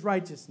in his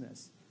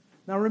righteousness.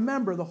 Now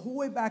remember, the whole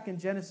way back in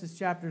Genesis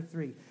chapter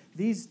 3,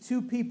 these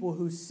two people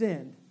who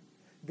sinned,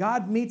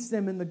 God meets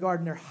them in the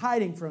garden. They're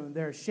hiding from him.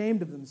 They're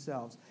ashamed of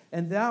themselves.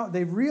 And now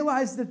they've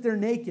realized that they're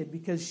naked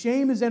because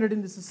shame has entered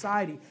into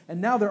society. And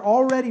now they're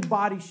already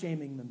body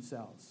shaming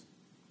themselves.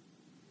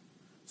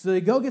 So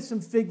they go get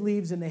some fig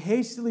leaves and they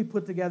hastily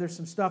put together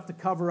some stuff to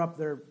cover up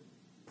their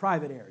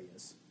private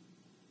areas.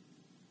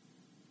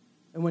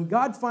 And when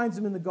God finds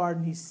them in the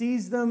garden, he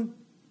sees them.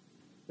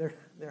 They're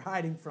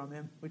hiding from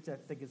him, which I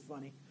think is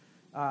funny.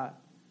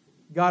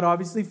 God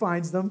obviously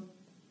finds them.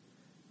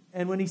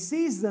 And when he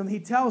sees them, he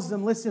tells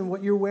them, listen,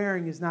 what you're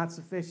wearing is not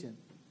sufficient.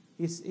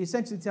 He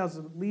essentially tells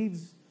them,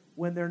 leaves,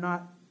 when they're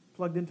not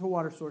plugged into a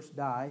water source,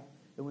 die.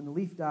 And when the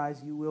leaf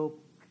dies, you will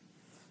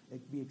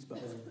be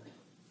exposed.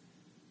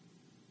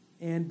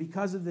 And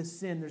because of this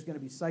sin, there's going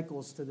to be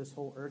cycles to this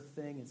whole earth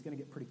thing. It's going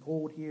to get pretty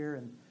cold here,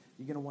 and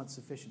you're going to want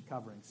sufficient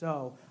covering.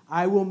 So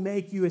I will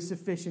make you a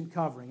sufficient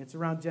covering. It's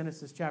around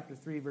Genesis chapter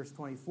 3, verse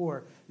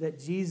 24, that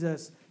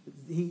Jesus,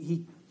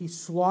 he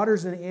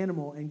slaughters an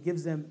animal and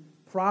gives them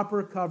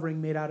proper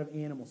covering made out of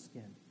animal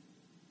skin.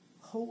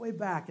 Whole way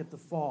back at the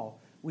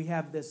fall, we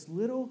have this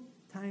little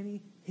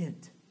tiny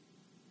hint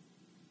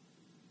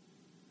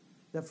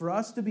that for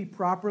us to be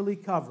properly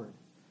covered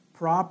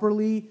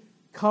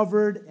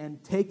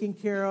and taken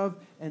care of,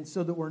 and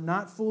so that we're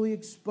not fully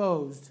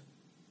exposed,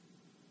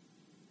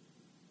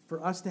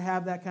 for us to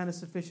have that kind of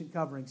sufficient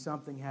covering,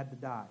 something had to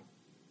die.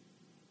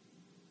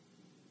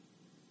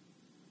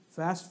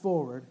 Fast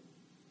forward,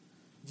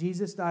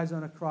 Jesus dies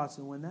on a cross,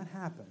 and when that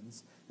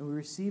happens, and we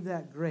receive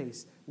that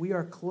grace, we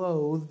are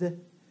clothed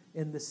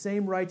in the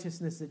same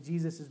righteousness that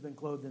Jesus has been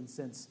clothed in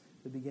since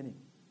the beginning.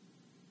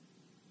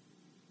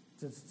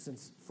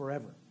 Since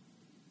forever.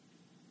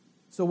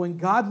 So when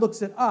God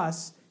looks at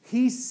us,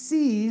 He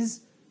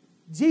sees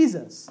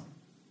Jesus.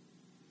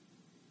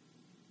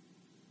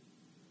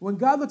 When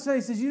God looks at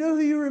us, He says, you know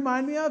who you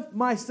remind me of?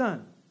 My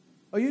son.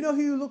 Oh, you know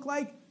who you look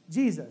like?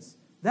 Jesus.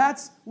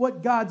 That's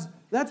what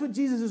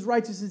Jesus'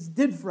 righteousness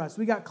did for us.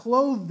 We got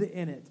clothed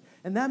in it.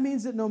 And that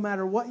means that no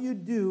matter what you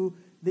do,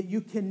 that you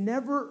can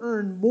never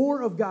earn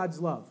more of God's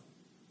love.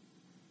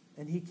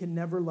 And He can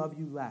never love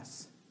you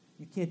less.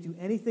 You can't do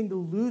anything to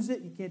lose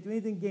it. You can't do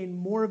anything to gain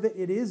more of it.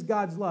 It is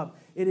God's love.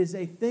 It is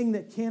a thing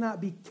that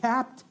cannot be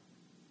capped.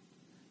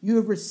 You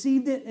have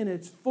received it in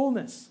its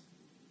fullness.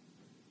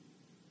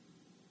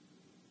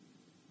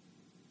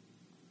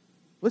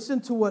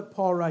 Listen to what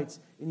Paul writes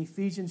in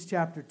Ephesians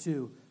chapter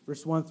 2,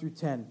 verse 1 through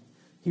 10.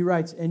 He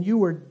writes, "And you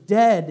were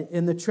dead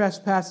in the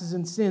trespasses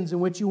and sins in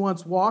which you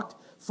once walked,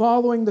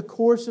 following the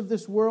course of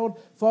this world,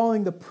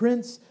 following the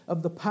prince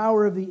of the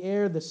power of the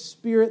air, the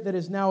spirit that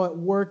is now at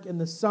work in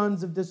the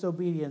sons of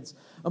disobedience,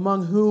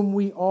 among whom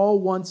we all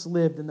once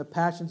lived in the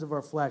passions of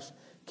our flesh,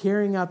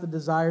 carrying out the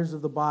desires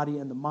of the body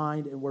and the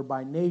mind, and were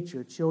by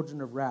nature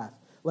children of wrath,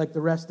 like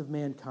the rest of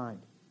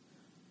mankind.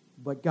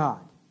 But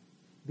God,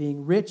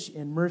 being rich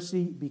in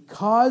mercy,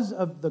 because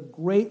of the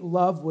great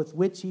love with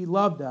which He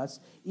loved us,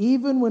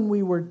 even when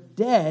we were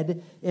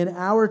dead in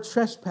our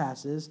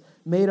trespasses,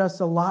 made us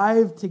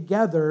alive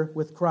together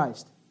with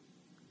Christ.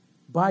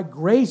 By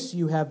grace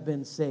you have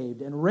been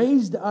saved, and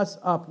raised us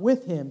up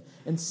with Him,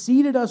 and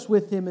seated us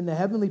with Him in the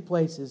heavenly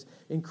places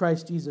in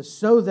Christ Jesus,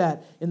 so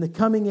that in the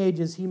coming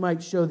ages He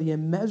might show the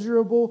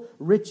immeasurable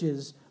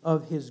riches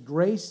of His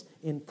grace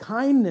in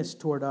kindness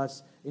toward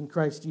us in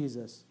Christ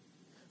Jesus.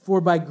 For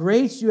by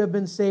grace you have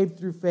been saved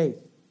through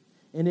faith,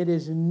 and it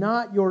is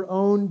not your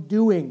own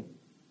doing.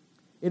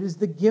 It is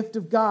the gift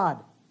of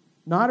God,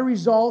 not a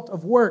result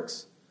of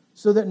works,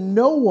 so that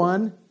no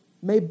one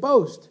may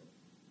boast.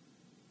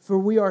 For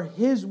we are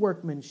His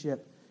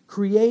workmanship,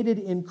 created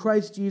in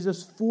Christ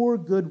Jesus for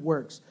good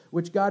works,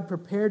 which God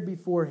prepared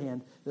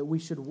beforehand that we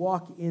should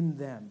walk in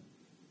them."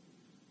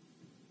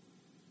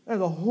 There's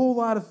a whole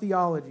lot of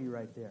theology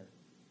right there.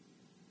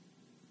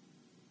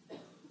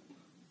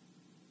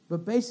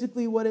 But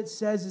basically what it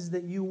says is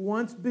that you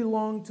once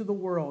belonged to the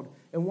world,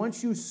 and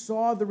once you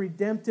saw the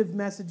redemptive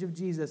message of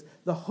Jesus,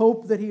 the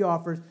hope that He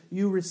offers,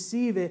 you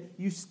receive it,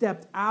 you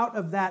stepped out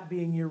of that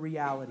being your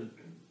reality.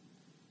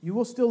 You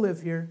will still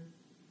live here.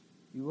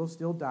 You will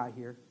still die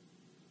here.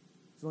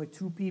 There's only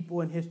two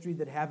people in history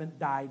that haven't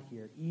died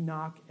here,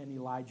 Enoch and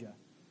Elijah.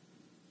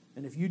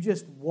 And if you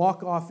just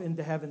walk off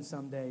into heaven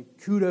someday,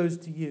 kudos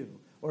to you.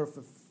 Or if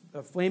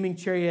a flaming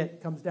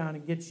chariot comes down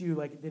and gets you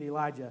like it did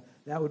Elijah,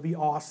 that would be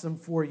awesome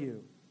for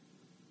you.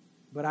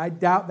 But I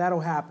doubt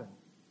that'll happen.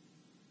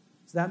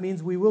 So that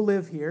means we will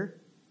live here,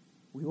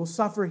 we will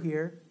suffer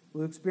here, we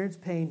will experience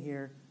pain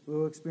here, we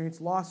will experience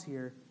loss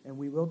here, and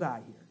we will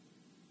die here.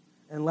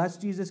 Unless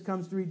Jesus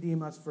comes to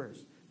redeem us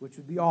first, which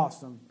would be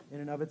awesome in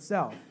and of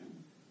itself.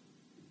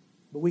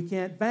 But we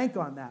can't bank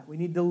on that. We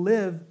need to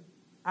live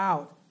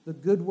out the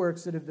good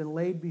works that have been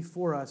laid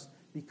before us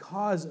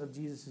because of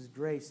Jesus'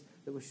 grace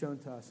that was shown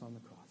to us on the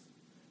cross.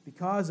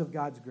 Because of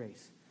God's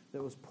grace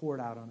that was poured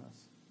out on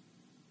us.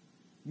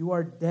 You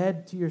are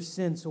dead to your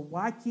sin, so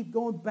why keep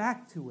going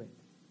back to it?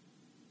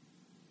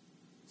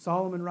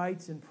 Solomon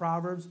writes in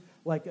Proverbs,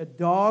 like a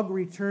dog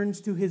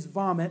returns to his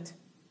vomit.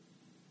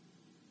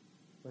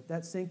 Let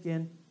that sink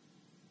in.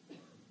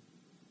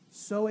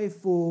 So a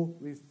fool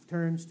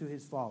returns to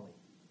his folly.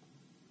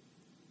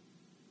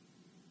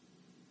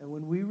 And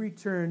when we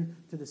return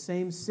to the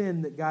same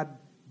sin that God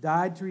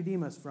died to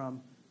redeem us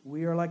from,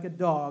 we are like a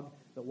dog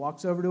that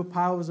walks over to a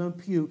pile of his own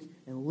puke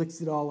and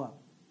licks it all up.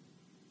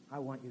 I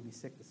want you to be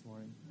sick this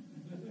morning.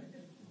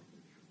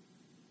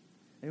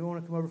 Anyone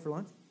want to come over for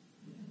lunch?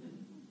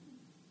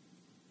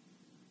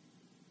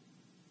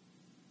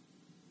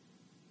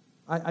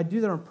 I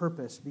do that on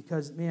purpose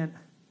because, man,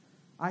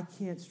 I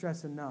can't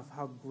stress enough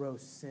how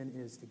gross sin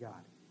is to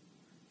God.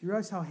 Do you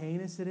realize how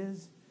heinous it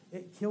is?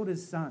 It killed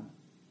His Son.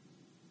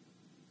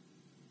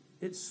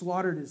 It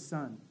slaughtered His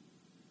Son.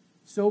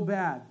 So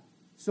bad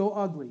so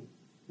ugly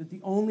that the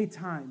only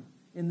time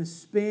in the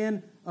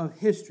span of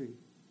history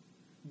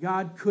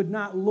God could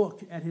not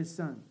look at his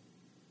Son.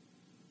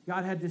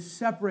 God had to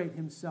separate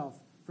himself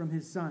from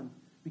his Son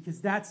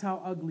because that's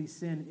how ugly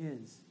sin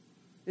is.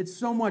 It's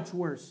so much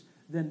worse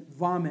than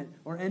vomit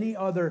or any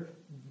other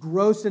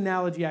gross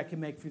analogy I can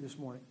make for you this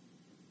morning.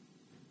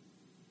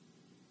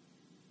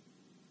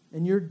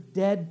 And you're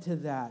dead to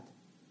that.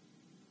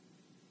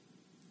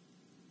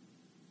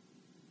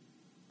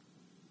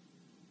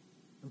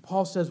 And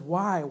Paul says,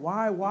 why?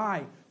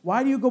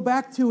 Why do you go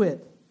back to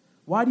it?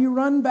 Why do you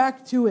run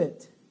back to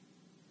it?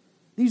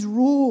 These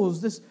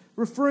rules, this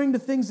referring to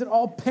things that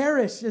all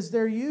perish as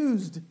they're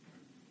used.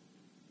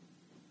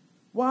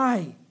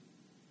 Why?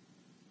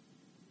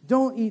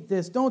 Don't eat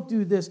this, don't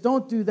do this,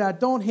 don't do that,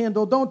 don't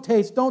handle, don't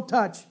taste, don't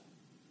touch.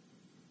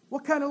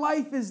 What kind of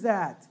life is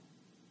that?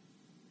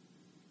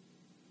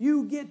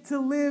 You get to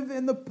live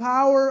in the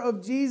power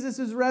of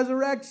Jesus'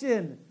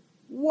 resurrection.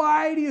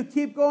 Why do you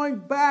keep going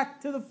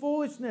back to the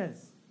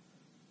foolishness?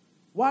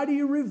 Why do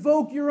you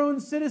revoke your own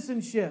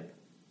citizenship?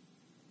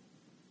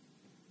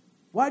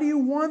 Why do you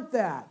want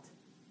that?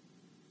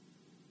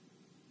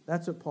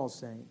 That's what Paul's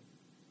saying.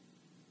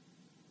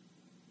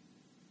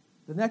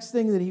 The next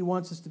thing that he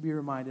wants us to be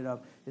reminded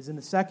of is in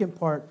the second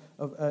part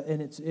of,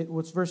 and it's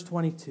verse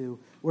 22,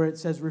 where it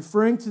says,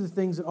 referring to the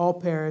things that all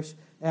perish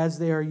as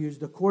they are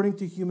used according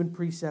to human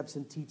precepts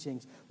and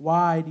teachings.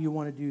 Why do you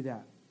want to do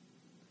that?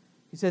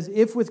 He says,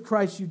 if with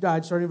Christ you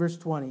died, starting in verse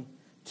 20,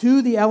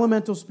 to the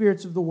elemental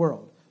spirits of the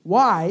world.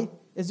 Why?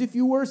 As if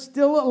you were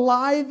still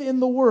alive in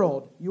the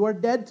world. You are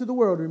dead to the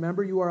world.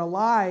 Remember, you are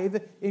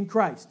alive in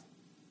Christ.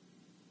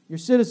 Your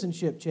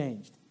citizenship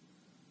changed.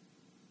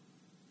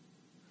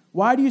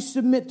 Why do you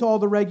submit to all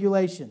the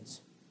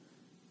regulations?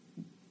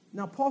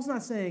 Now, Paul's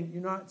not saying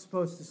you're not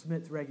supposed to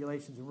submit to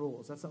regulations and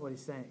rules. That's not what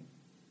he's saying.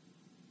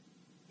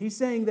 He's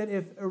saying that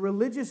if a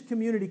religious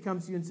community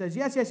comes to you and says,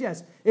 yes,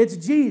 it's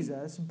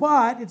Jesus,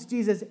 but it's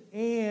Jesus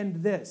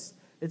and this.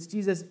 It's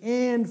Jesus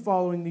and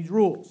following these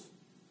rules.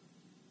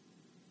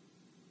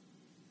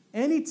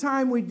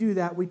 Anytime we do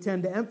that, we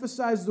tend to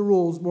emphasize the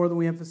rules more than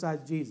we emphasize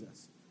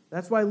Jesus.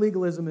 That's why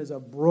legalism is a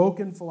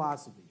broken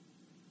philosophy.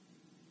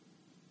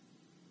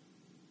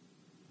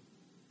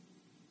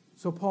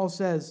 So Paul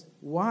says,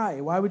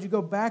 why? Why would you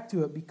go back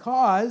to it?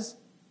 Because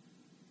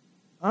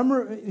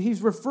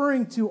he's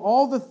referring to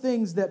all the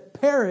things that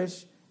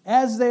perish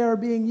as they are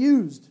being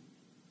used.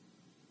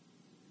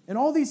 And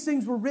all these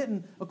things were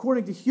written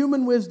according to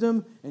human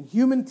wisdom and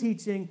human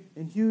teaching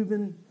and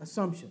human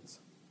assumptions.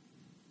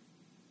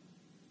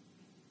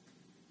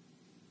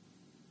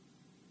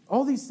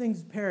 All these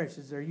things perish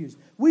as they're used.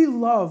 We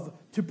love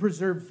to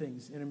preserve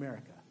things in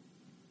America.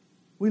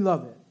 We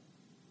love it.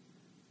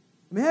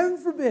 I mean, heaven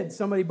forbid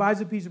somebody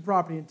buys a piece of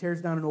property and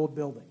tears down an old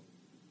building.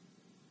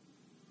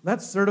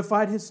 That's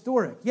certified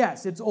historic.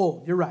 Yes, it's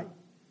old. You're right.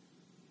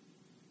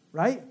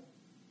 Right?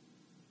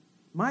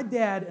 My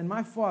dad and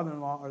my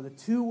father-in-law are the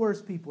two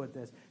worst people at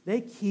this.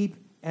 They keep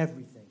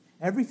everything.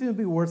 Everything will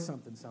be worth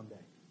something someday.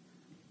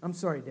 I'm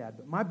sorry, Dad,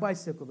 but my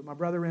bicycle that my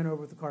brother ran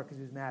over with the car because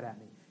he was mad at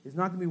me is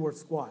not going to be worth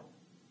squat.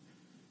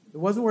 It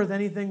wasn't worth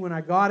anything when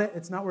I got it.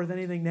 It's not worth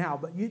anything now.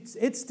 But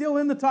it's still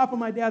in the top of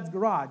my dad's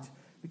garage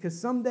because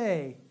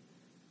someday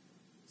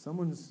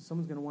someone's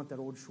going to want that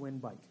old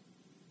Schwinn bike.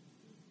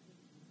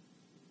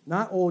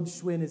 Not old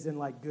Schwinn as in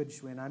like good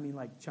Schwinn. I mean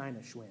like China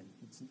Schwinn.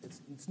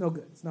 It's no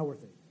good. It's not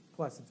worth it.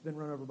 Plus, it's been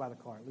run over by the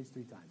car at least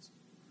 3 times.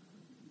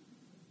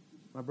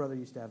 My brother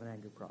used to have an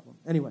anger problem.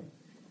 Anyway.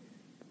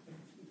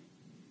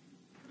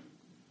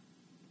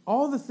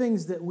 All the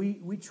things that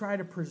we try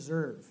to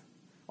preserve,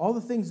 all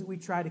the things that we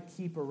try to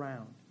keep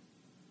around.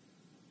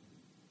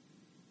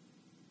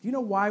 Do you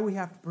know why we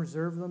have to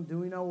preserve them? Do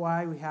we know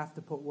why we have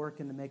to put work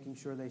into making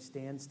sure they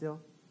stand still?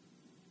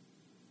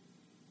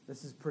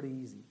 This is pretty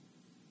easy.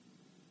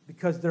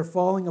 Because they're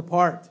falling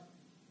apart.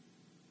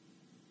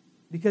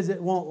 Because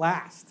it won't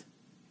last.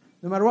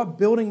 No matter what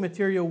building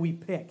material we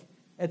pick,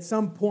 at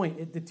some point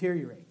it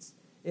deteriorates,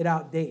 it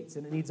outdates,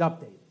 and it needs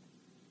updated.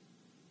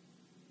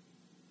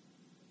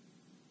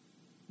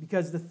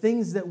 Because the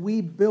things that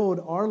we build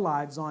our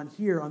lives on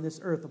here on this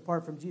earth,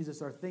 apart from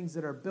Jesus, are things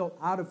that are built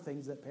out of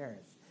things that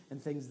perish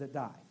and things that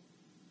die.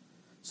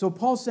 So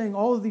Paul's saying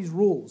all of these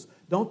rules,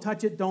 don't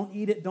touch it, don't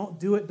eat it, don't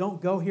do it, don't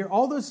go here,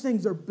 all those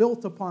things are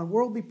built upon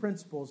worldly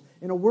principles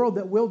in a world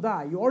that will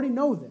die. You already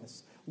know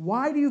this.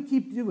 Why do you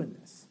keep doing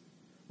this?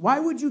 Why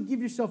would you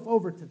give yourself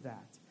over to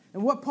that?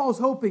 And what Paul's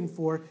hoping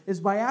for is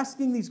by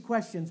asking these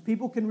questions,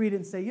 people can read it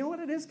and say, you know what,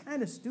 it is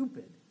kind of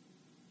stupid.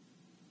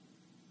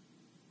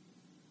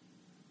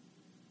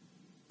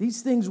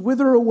 These things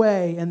wither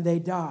away and they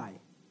die.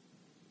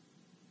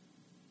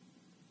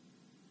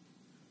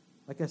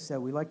 Like I said,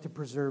 we like to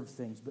preserve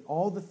things, but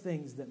all the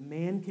things that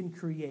man can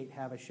create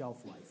have a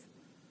shelf life.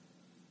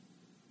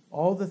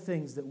 All the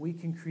things that we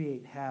can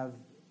create have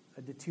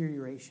a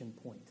deterioration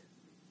point.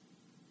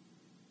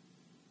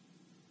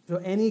 So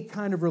any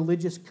kind of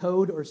religious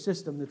code or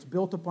system that's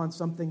built upon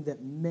something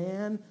that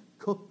man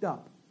cooked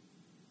up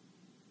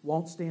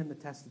won't stand the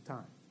test of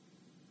time.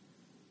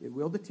 It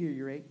will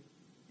deteriorate,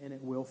 and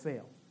it will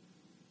fail.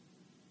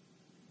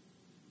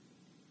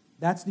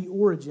 That's the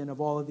origin of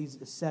all of these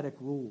ascetic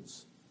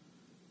rules.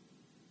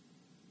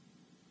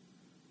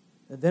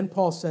 And then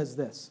Paul says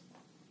this.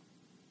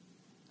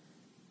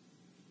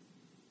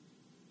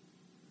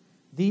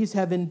 These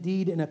have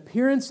indeed an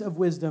appearance of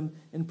wisdom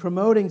in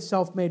promoting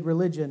self-made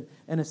religion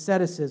and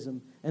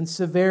asceticism and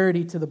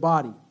severity to the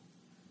body,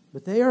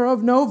 but they are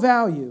of no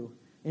value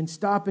in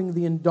stopping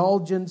the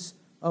indulgence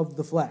of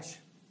the flesh.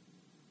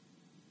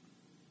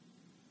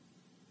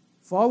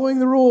 Following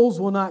the rules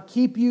will not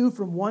keep you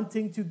from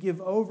wanting to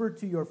give over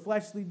to your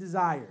fleshly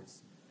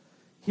desires.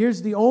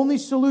 Here's the only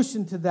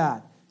solution to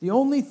that. The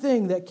only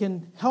thing that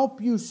can help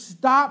you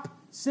stop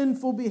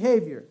sinful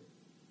behavior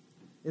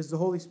is the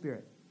Holy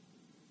Spirit.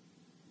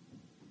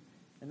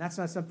 And that's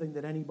not something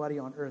that anybody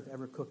on earth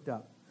ever cooked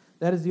up.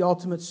 That is the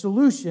ultimate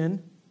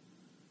solution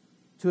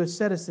to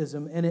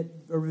asceticism, and it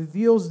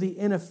reveals the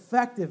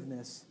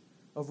ineffectiveness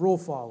of rule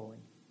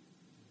following.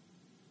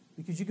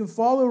 Because you can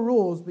follow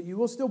rules, but you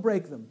will still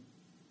break them.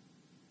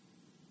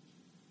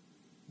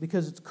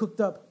 Because it's cooked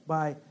up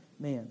by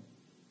man.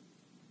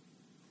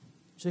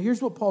 So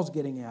here's what Paul's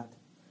getting at.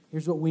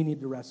 Here's what we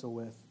need to wrestle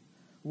with.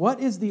 What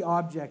is the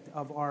object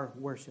of our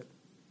worship?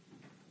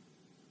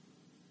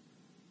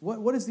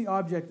 What is the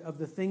object of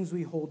the things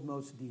we hold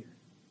most dear?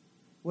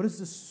 What is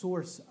the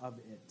source of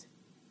it?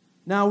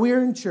 Now,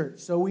 we're in church,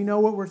 so we know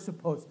what we're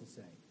supposed to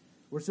say.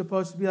 We're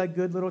supposed to be like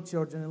good little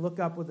children and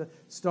look up with a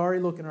starry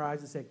look in our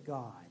eyes and say,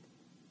 God.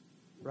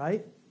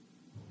 Right?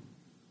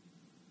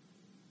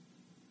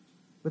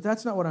 But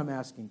that's not what I'm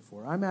asking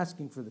for. I'm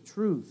asking for the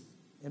truth.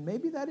 And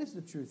maybe that is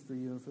the truth for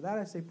you. And for that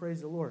I say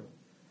praise the Lord.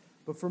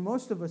 But for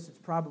most of us, it's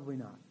probably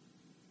not.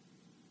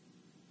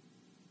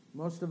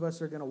 Most of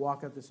us are going to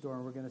walk out this door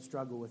and we're going to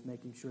struggle with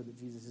making sure that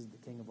Jesus is the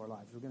King of our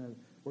lives. We're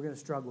going to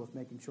struggle with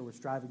making sure we're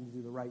striving to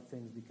do the right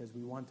things because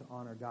we want to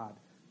honor God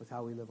with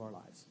how we live our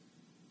lives.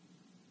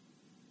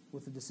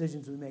 With the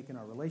decisions we make in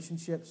our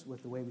relationships,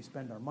 with the way we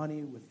spend our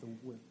money, with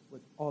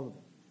all of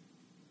it.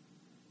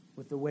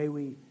 With the way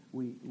we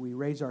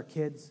raise our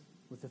kids,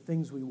 with the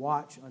things we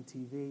watch on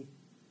TV,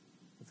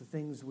 with the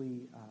things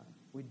we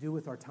do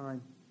with our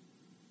time,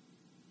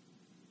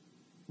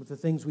 with the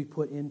things we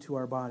put into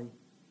our body.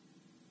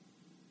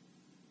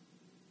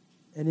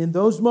 And in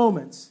those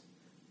moments,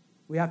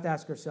 we have to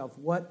ask ourselves,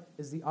 what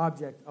is the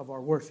object of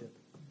our worship?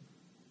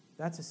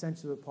 That's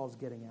essentially what Paul's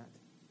getting at.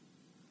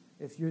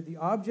 If the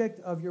object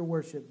of your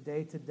worship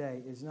day to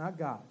day is not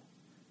God,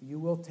 you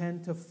will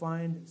tend to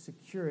find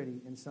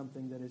security in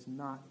something that is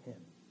not Him.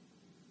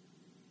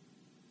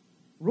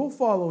 Rule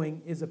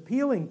following is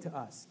appealing to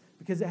us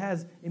because it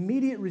has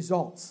immediate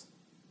results.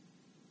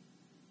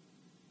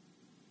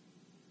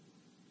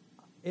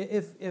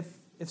 If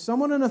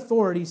someone in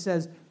authority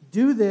says,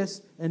 do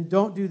this and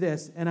don't do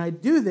this, and I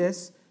do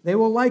this, they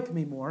will like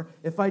me more.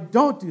 If I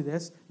don't do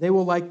this, they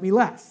will like me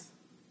less.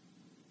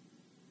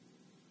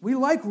 We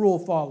like rule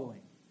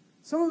following.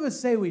 Some of us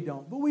say we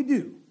don't, but we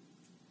do.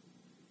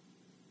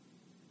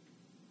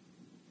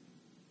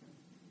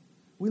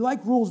 We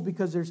like rules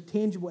because there's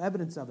tangible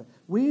evidence of it.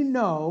 We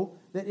know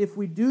that if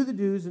we do the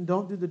do's and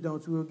don't do the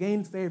don'ts, we will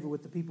gain favor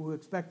with the people who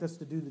expect us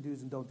to do the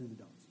do's and don't do the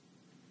don'ts.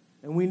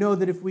 And we know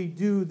that if we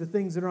do the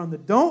things that are on the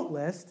don't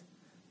list,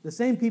 the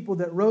same people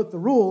that wrote the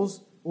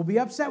rules will be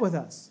upset with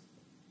us.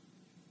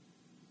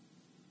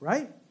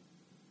 Right?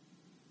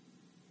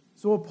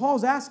 So what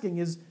Paul's asking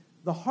is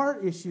the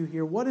heart issue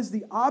here. What is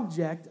the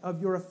object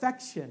of your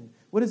affection?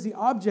 What is the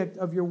object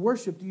of your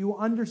worship? Do you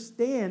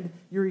understand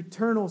your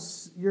eternal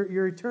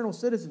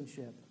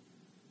citizenship?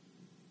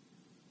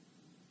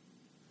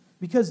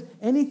 Because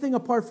anything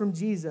apart from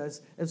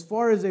Jesus, as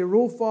far as a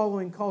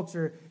rule-following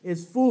culture,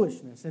 is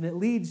foolishness, and it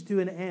leads to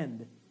an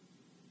end.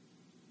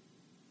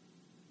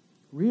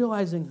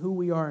 Realizing who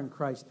we are in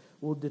Christ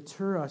will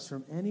deter us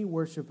from any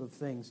worship of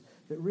things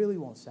that really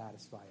won't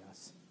satisfy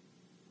us.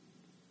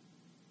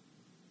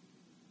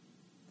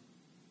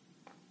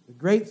 The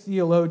great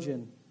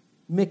theologian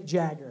Mick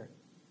Jagger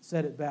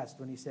said it best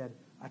when he said,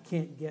 I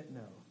can't get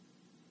no.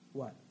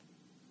 What?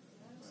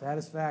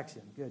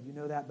 Satisfaction. Good. You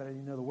know that, but I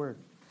didn't know the word.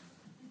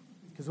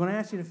 Because when I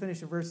ask you to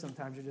finish a verse,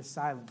 sometimes you're just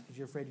silent because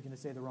you're afraid you're going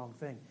to say the wrong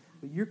thing.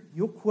 But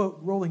you'll quote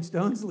Rolling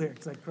Stones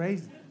lyrics like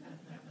crazy.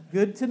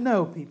 Good to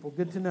know, people.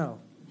 Good to know.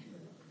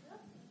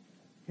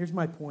 Here's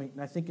my point,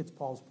 and I think it's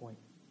Paul's point.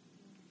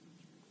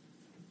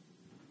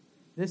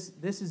 This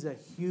is a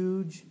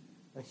huge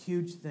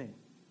thing.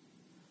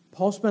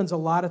 Paul spends a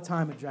lot of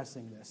time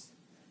addressing this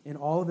in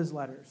all of his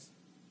letters.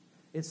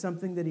 It's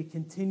something that he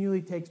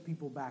continually takes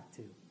people back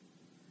to.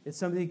 It's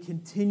something he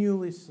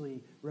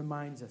continuously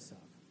reminds us of.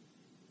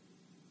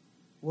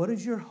 What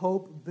is your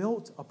hope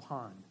built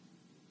upon?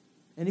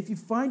 And if you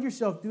find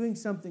yourself doing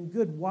something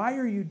good, why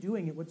are you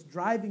doing it? What's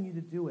driving you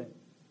to do it?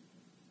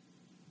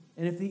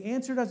 And if the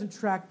answer doesn't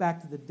track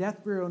back to the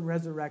death, burial, and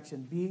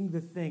resurrection being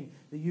the thing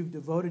that you've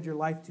devoted your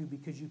life to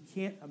because you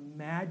can't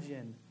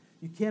imagine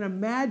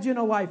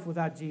a life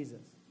without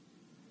Jesus,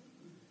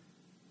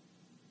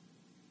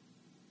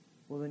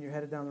 well, then you're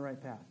headed down the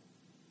right path.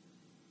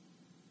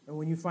 And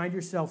when you find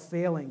yourself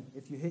failing,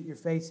 if you hit your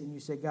face and you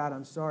say, God,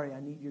 I'm sorry, I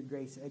need your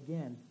grace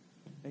again.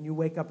 And you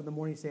wake up in the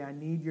morning and say, I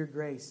need your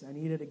grace. I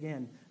need it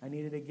again. I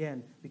need it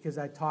again because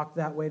I talked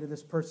that way to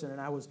this person and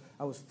I was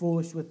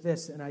foolish with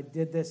this and I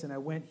did this and I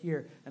went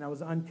here and I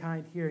was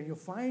unkind here. And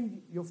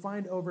you'll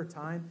find over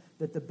time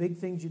that the big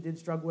things you did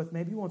struggle with,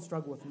 maybe you won't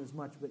struggle with them as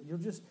much, but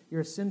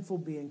you're a sinful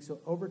being. So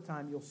over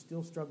time, you'll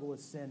still struggle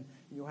with sin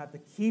and you'll have to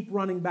keep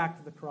running back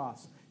to the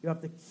cross. You'll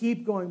have to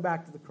keep going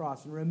back to the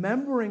cross and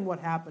remembering what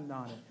happened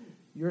on it.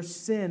 Your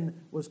sin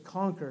was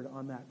conquered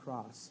on that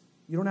cross.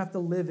 You don't have to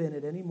live in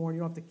it anymore, and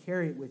you don't have to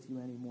carry it with you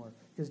anymore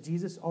because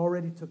Jesus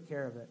already took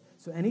care of it.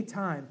 So any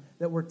time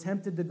that we're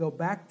tempted to go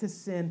back to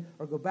sin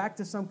or go back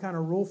to some kind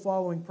of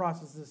rule-following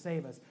process to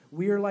save us,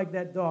 we are like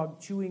that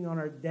dog chewing on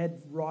our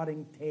dead,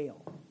 rotting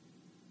tail.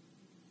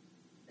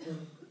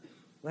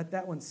 Let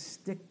that one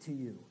stick to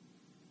you.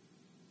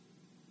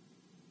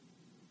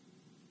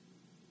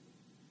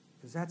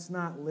 Because that's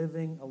not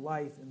living a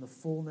life in the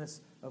fullness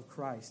of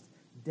Christ.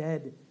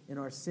 Dead in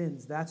our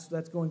sins. That's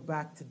going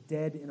back to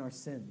dead in our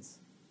sins.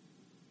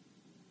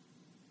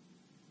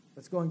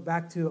 That's going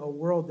back to a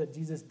world that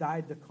Jesus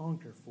died to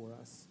conquer for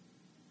us.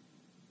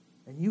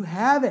 And you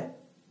have it.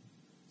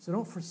 So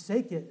don't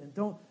forsake it and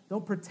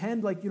don't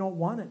pretend like you don't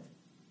want it.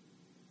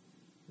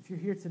 If you're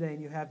here today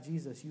and you have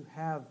Jesus, you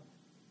have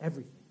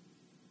everything.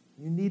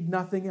 You need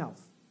nothing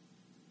else.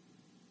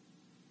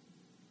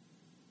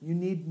 You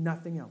need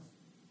nothing else.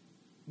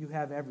 You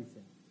have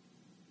everything.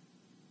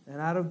 And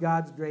out of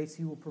God's grace,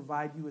 He will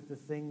provide you with the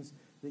things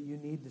that you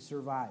need to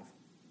survive.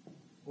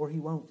 Or He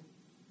won't,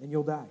 and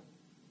you'll die.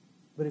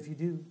 But if you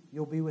do,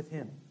 you'll be with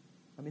Him.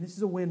 I mean, this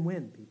is a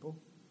win-win, people.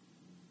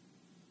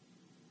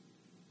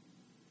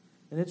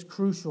 And it's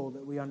crucial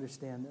that we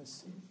understand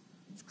this.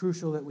 It's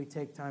crucial that we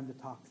take time to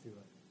talk through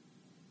it.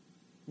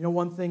 You know,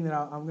 one thing that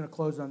I'm going to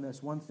close on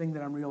this, one thing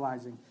that I'm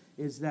realizing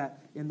is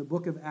that in the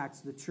book of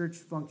Acts, the church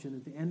function,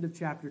 at the end of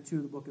chapter 2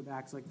 of the book of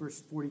Acts, like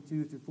verse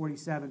 42 through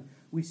 47,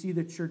 we see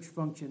the church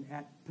function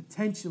at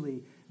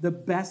potentially the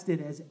best it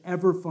has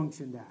ever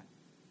functioned at.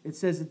 It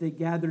says that they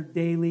gathered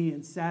daily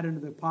and sat under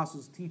the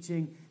apostles'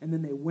 teaching, and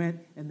then they went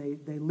and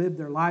they lived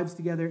their lives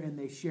together, and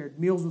they shared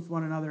meals with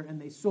one another, and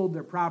they sold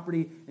their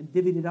property and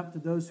divvied it up to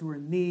those who were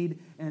in need,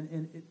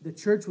 the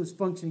church was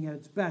functioning at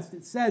its best.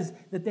 It says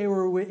that they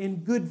were in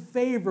good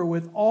favor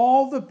with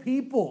all the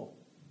people.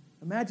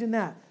 Imagine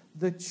that.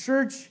 The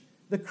church,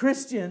 the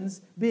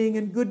Christians, being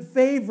in good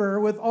favor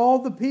with all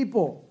the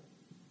people.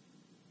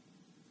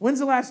 When's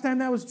the last time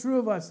that was true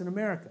of us in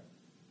America?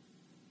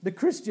 The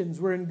Christians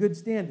were in good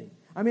standing.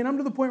 I mean, I'm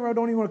to the point where I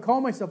don't even want to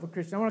call myself a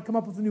Christian. I want to come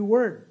up with a new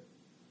word.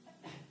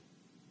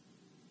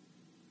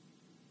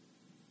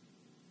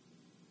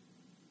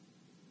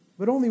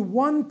 But only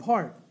one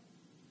part.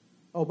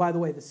 Oh, by the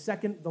way,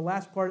 the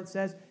last part it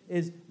says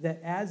is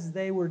that as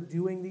they were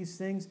doing these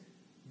things,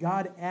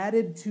 God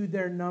added to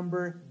their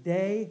number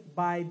day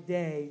by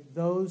day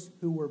those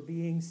who were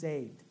being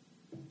saved.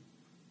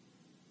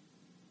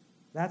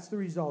 That's the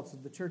results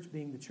of the church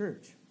being the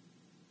church.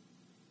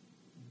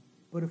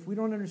 But if we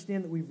don't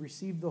understand that we've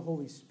received the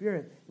Holy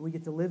Spirit and we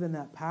get to live in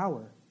that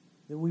power,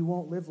 then we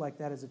won't live like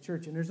that as a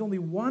church. And there's only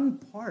one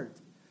part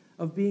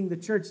of being the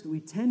church that we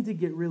tend to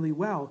get really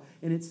well,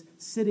 and it's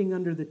sitting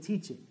under the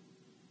teaching.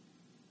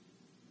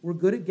 We're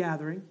good at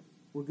gathering.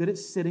 We're good at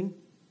sitting.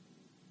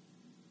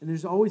 And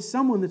there's always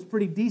someone that's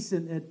pretty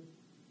decent at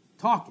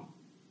talking.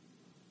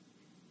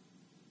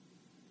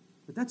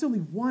 But that's only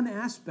one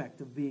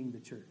aspect of being the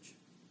church.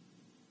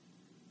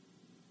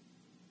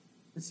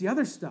 It's the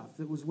other stuff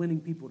that was winning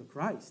people to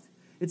Christ.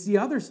 It's the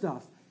other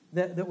stuff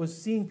that was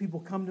seeing people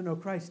come to know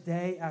Christ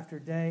day after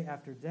day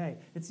after day.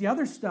 It's the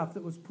other stuff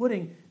that was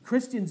putting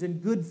Christians in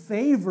good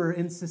favor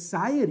in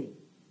society.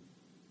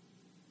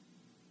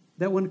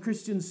 That when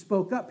Christians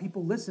spoke up,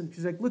 people listened.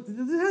 Because like, look,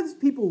 this is how these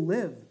people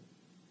live.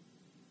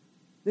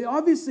 They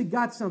obviously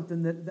got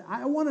something that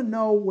I want to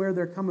know where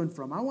they're coming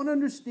from. I want to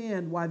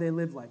understand why they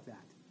live like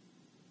that.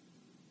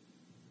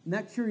 And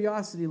that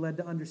curiosity led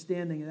to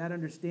understanding, and that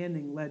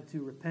understanding led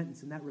to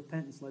repentance, and that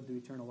repentance led to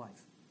eternal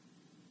life.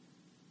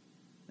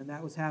 And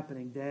that was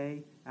happening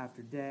day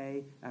after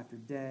day after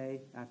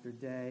day after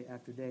day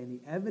after day. And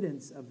the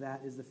evidence of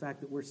that is the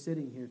fact that we're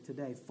sitting here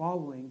today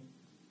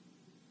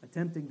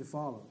attempting to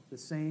follow the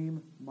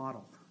same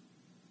model.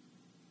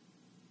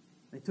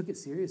 They took it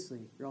seriously,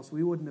 or else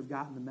we wouldn't have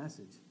gotten the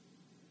message.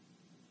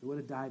 It would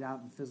have died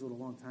out and fizzled a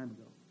long time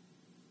ago.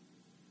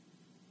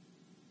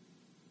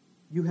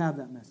 You have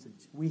that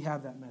message. We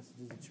have that message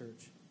as a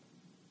church.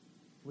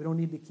 We don't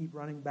need to keep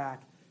running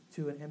back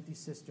to an empty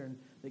cistern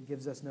that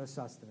gives us no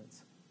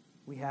sustenance.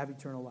 We have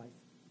eternal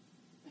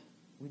life.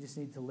 We just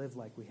need to live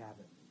like we have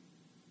it.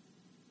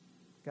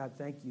 God,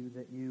 thank you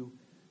that you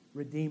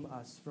redeem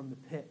us from the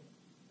pit.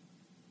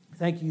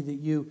 Thank you that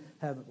you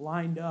have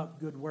lined up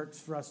good works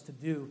for us to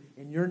do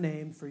in your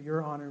name, for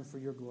your honor, and for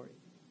your glory.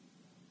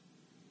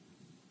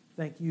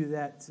 Thank you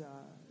that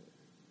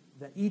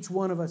each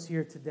one of us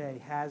here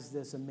today has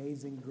this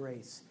amazing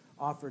grace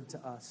offered to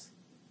us.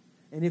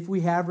 And if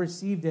we have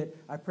received it,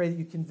 I pray that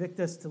you convict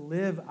us to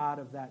live out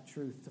of that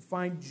truth, to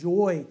find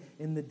joy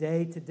in the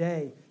day to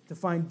day, to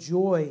find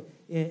joy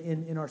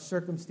in our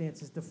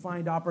circumstances, to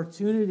find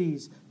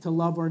opportunities to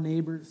love our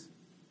neighbors,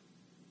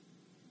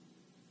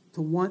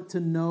 to want to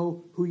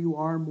know who you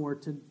are more,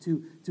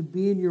 to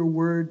be in your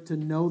word, to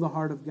know the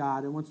heart of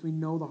God. And once we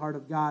know the heart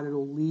of God,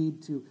 it'll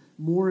lead to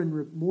more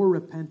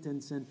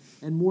repentance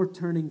and more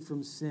turning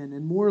from sin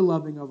and more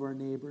loving of our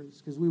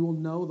neighbors, because we will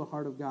know the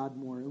heart of God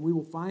more. And we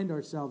will find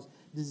ourselves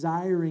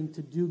desiring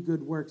to do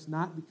good works,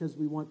 not because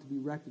we want to be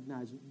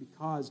recognized, but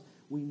because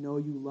we know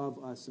you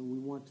love us and we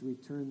want to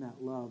return that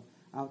love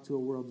out to a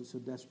world that so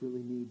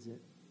desperately needs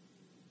it.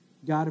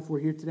 God, if we're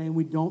here today and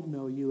we don't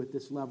know you at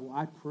this level,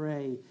 I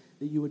pray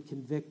that you would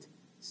convict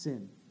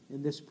sin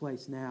in this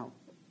place now.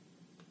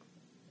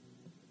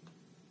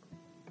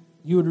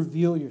 You would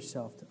reveal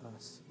yourself to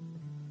us.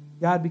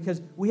 God,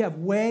 because we have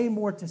way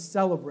more to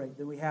celebrate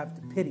than we have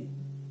to pity.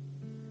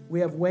 We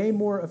have way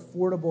more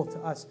affordable to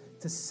us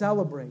to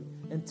celebrate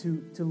and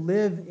to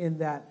live in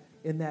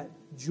that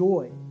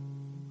joy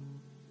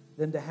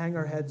than to hang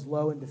our heads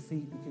low in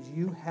defeat, because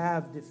you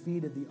have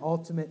defeated the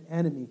ultimate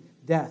enemy,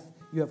 death.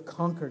 You have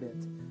conquered it,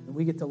 and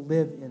we get to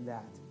live in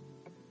that.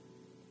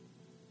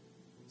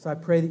 So I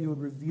pray that you would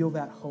reveal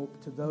that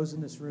hope to those in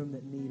this room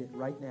that need it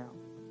right now.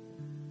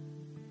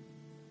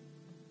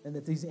 And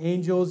that these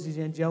angels, these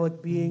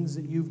angelic beings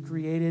that you've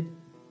created,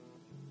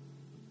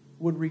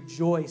 would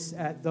rejoice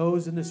at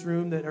those in this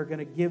room that are going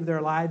to give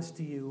their lives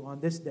to you on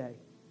this day.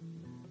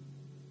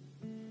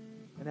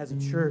 And as a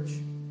church,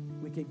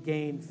 we could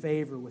gain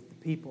favor with the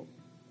people.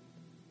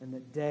 And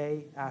that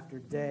day after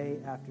day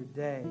after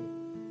day,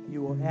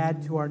 you will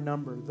add to our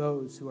number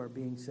those who are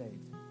being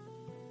saved.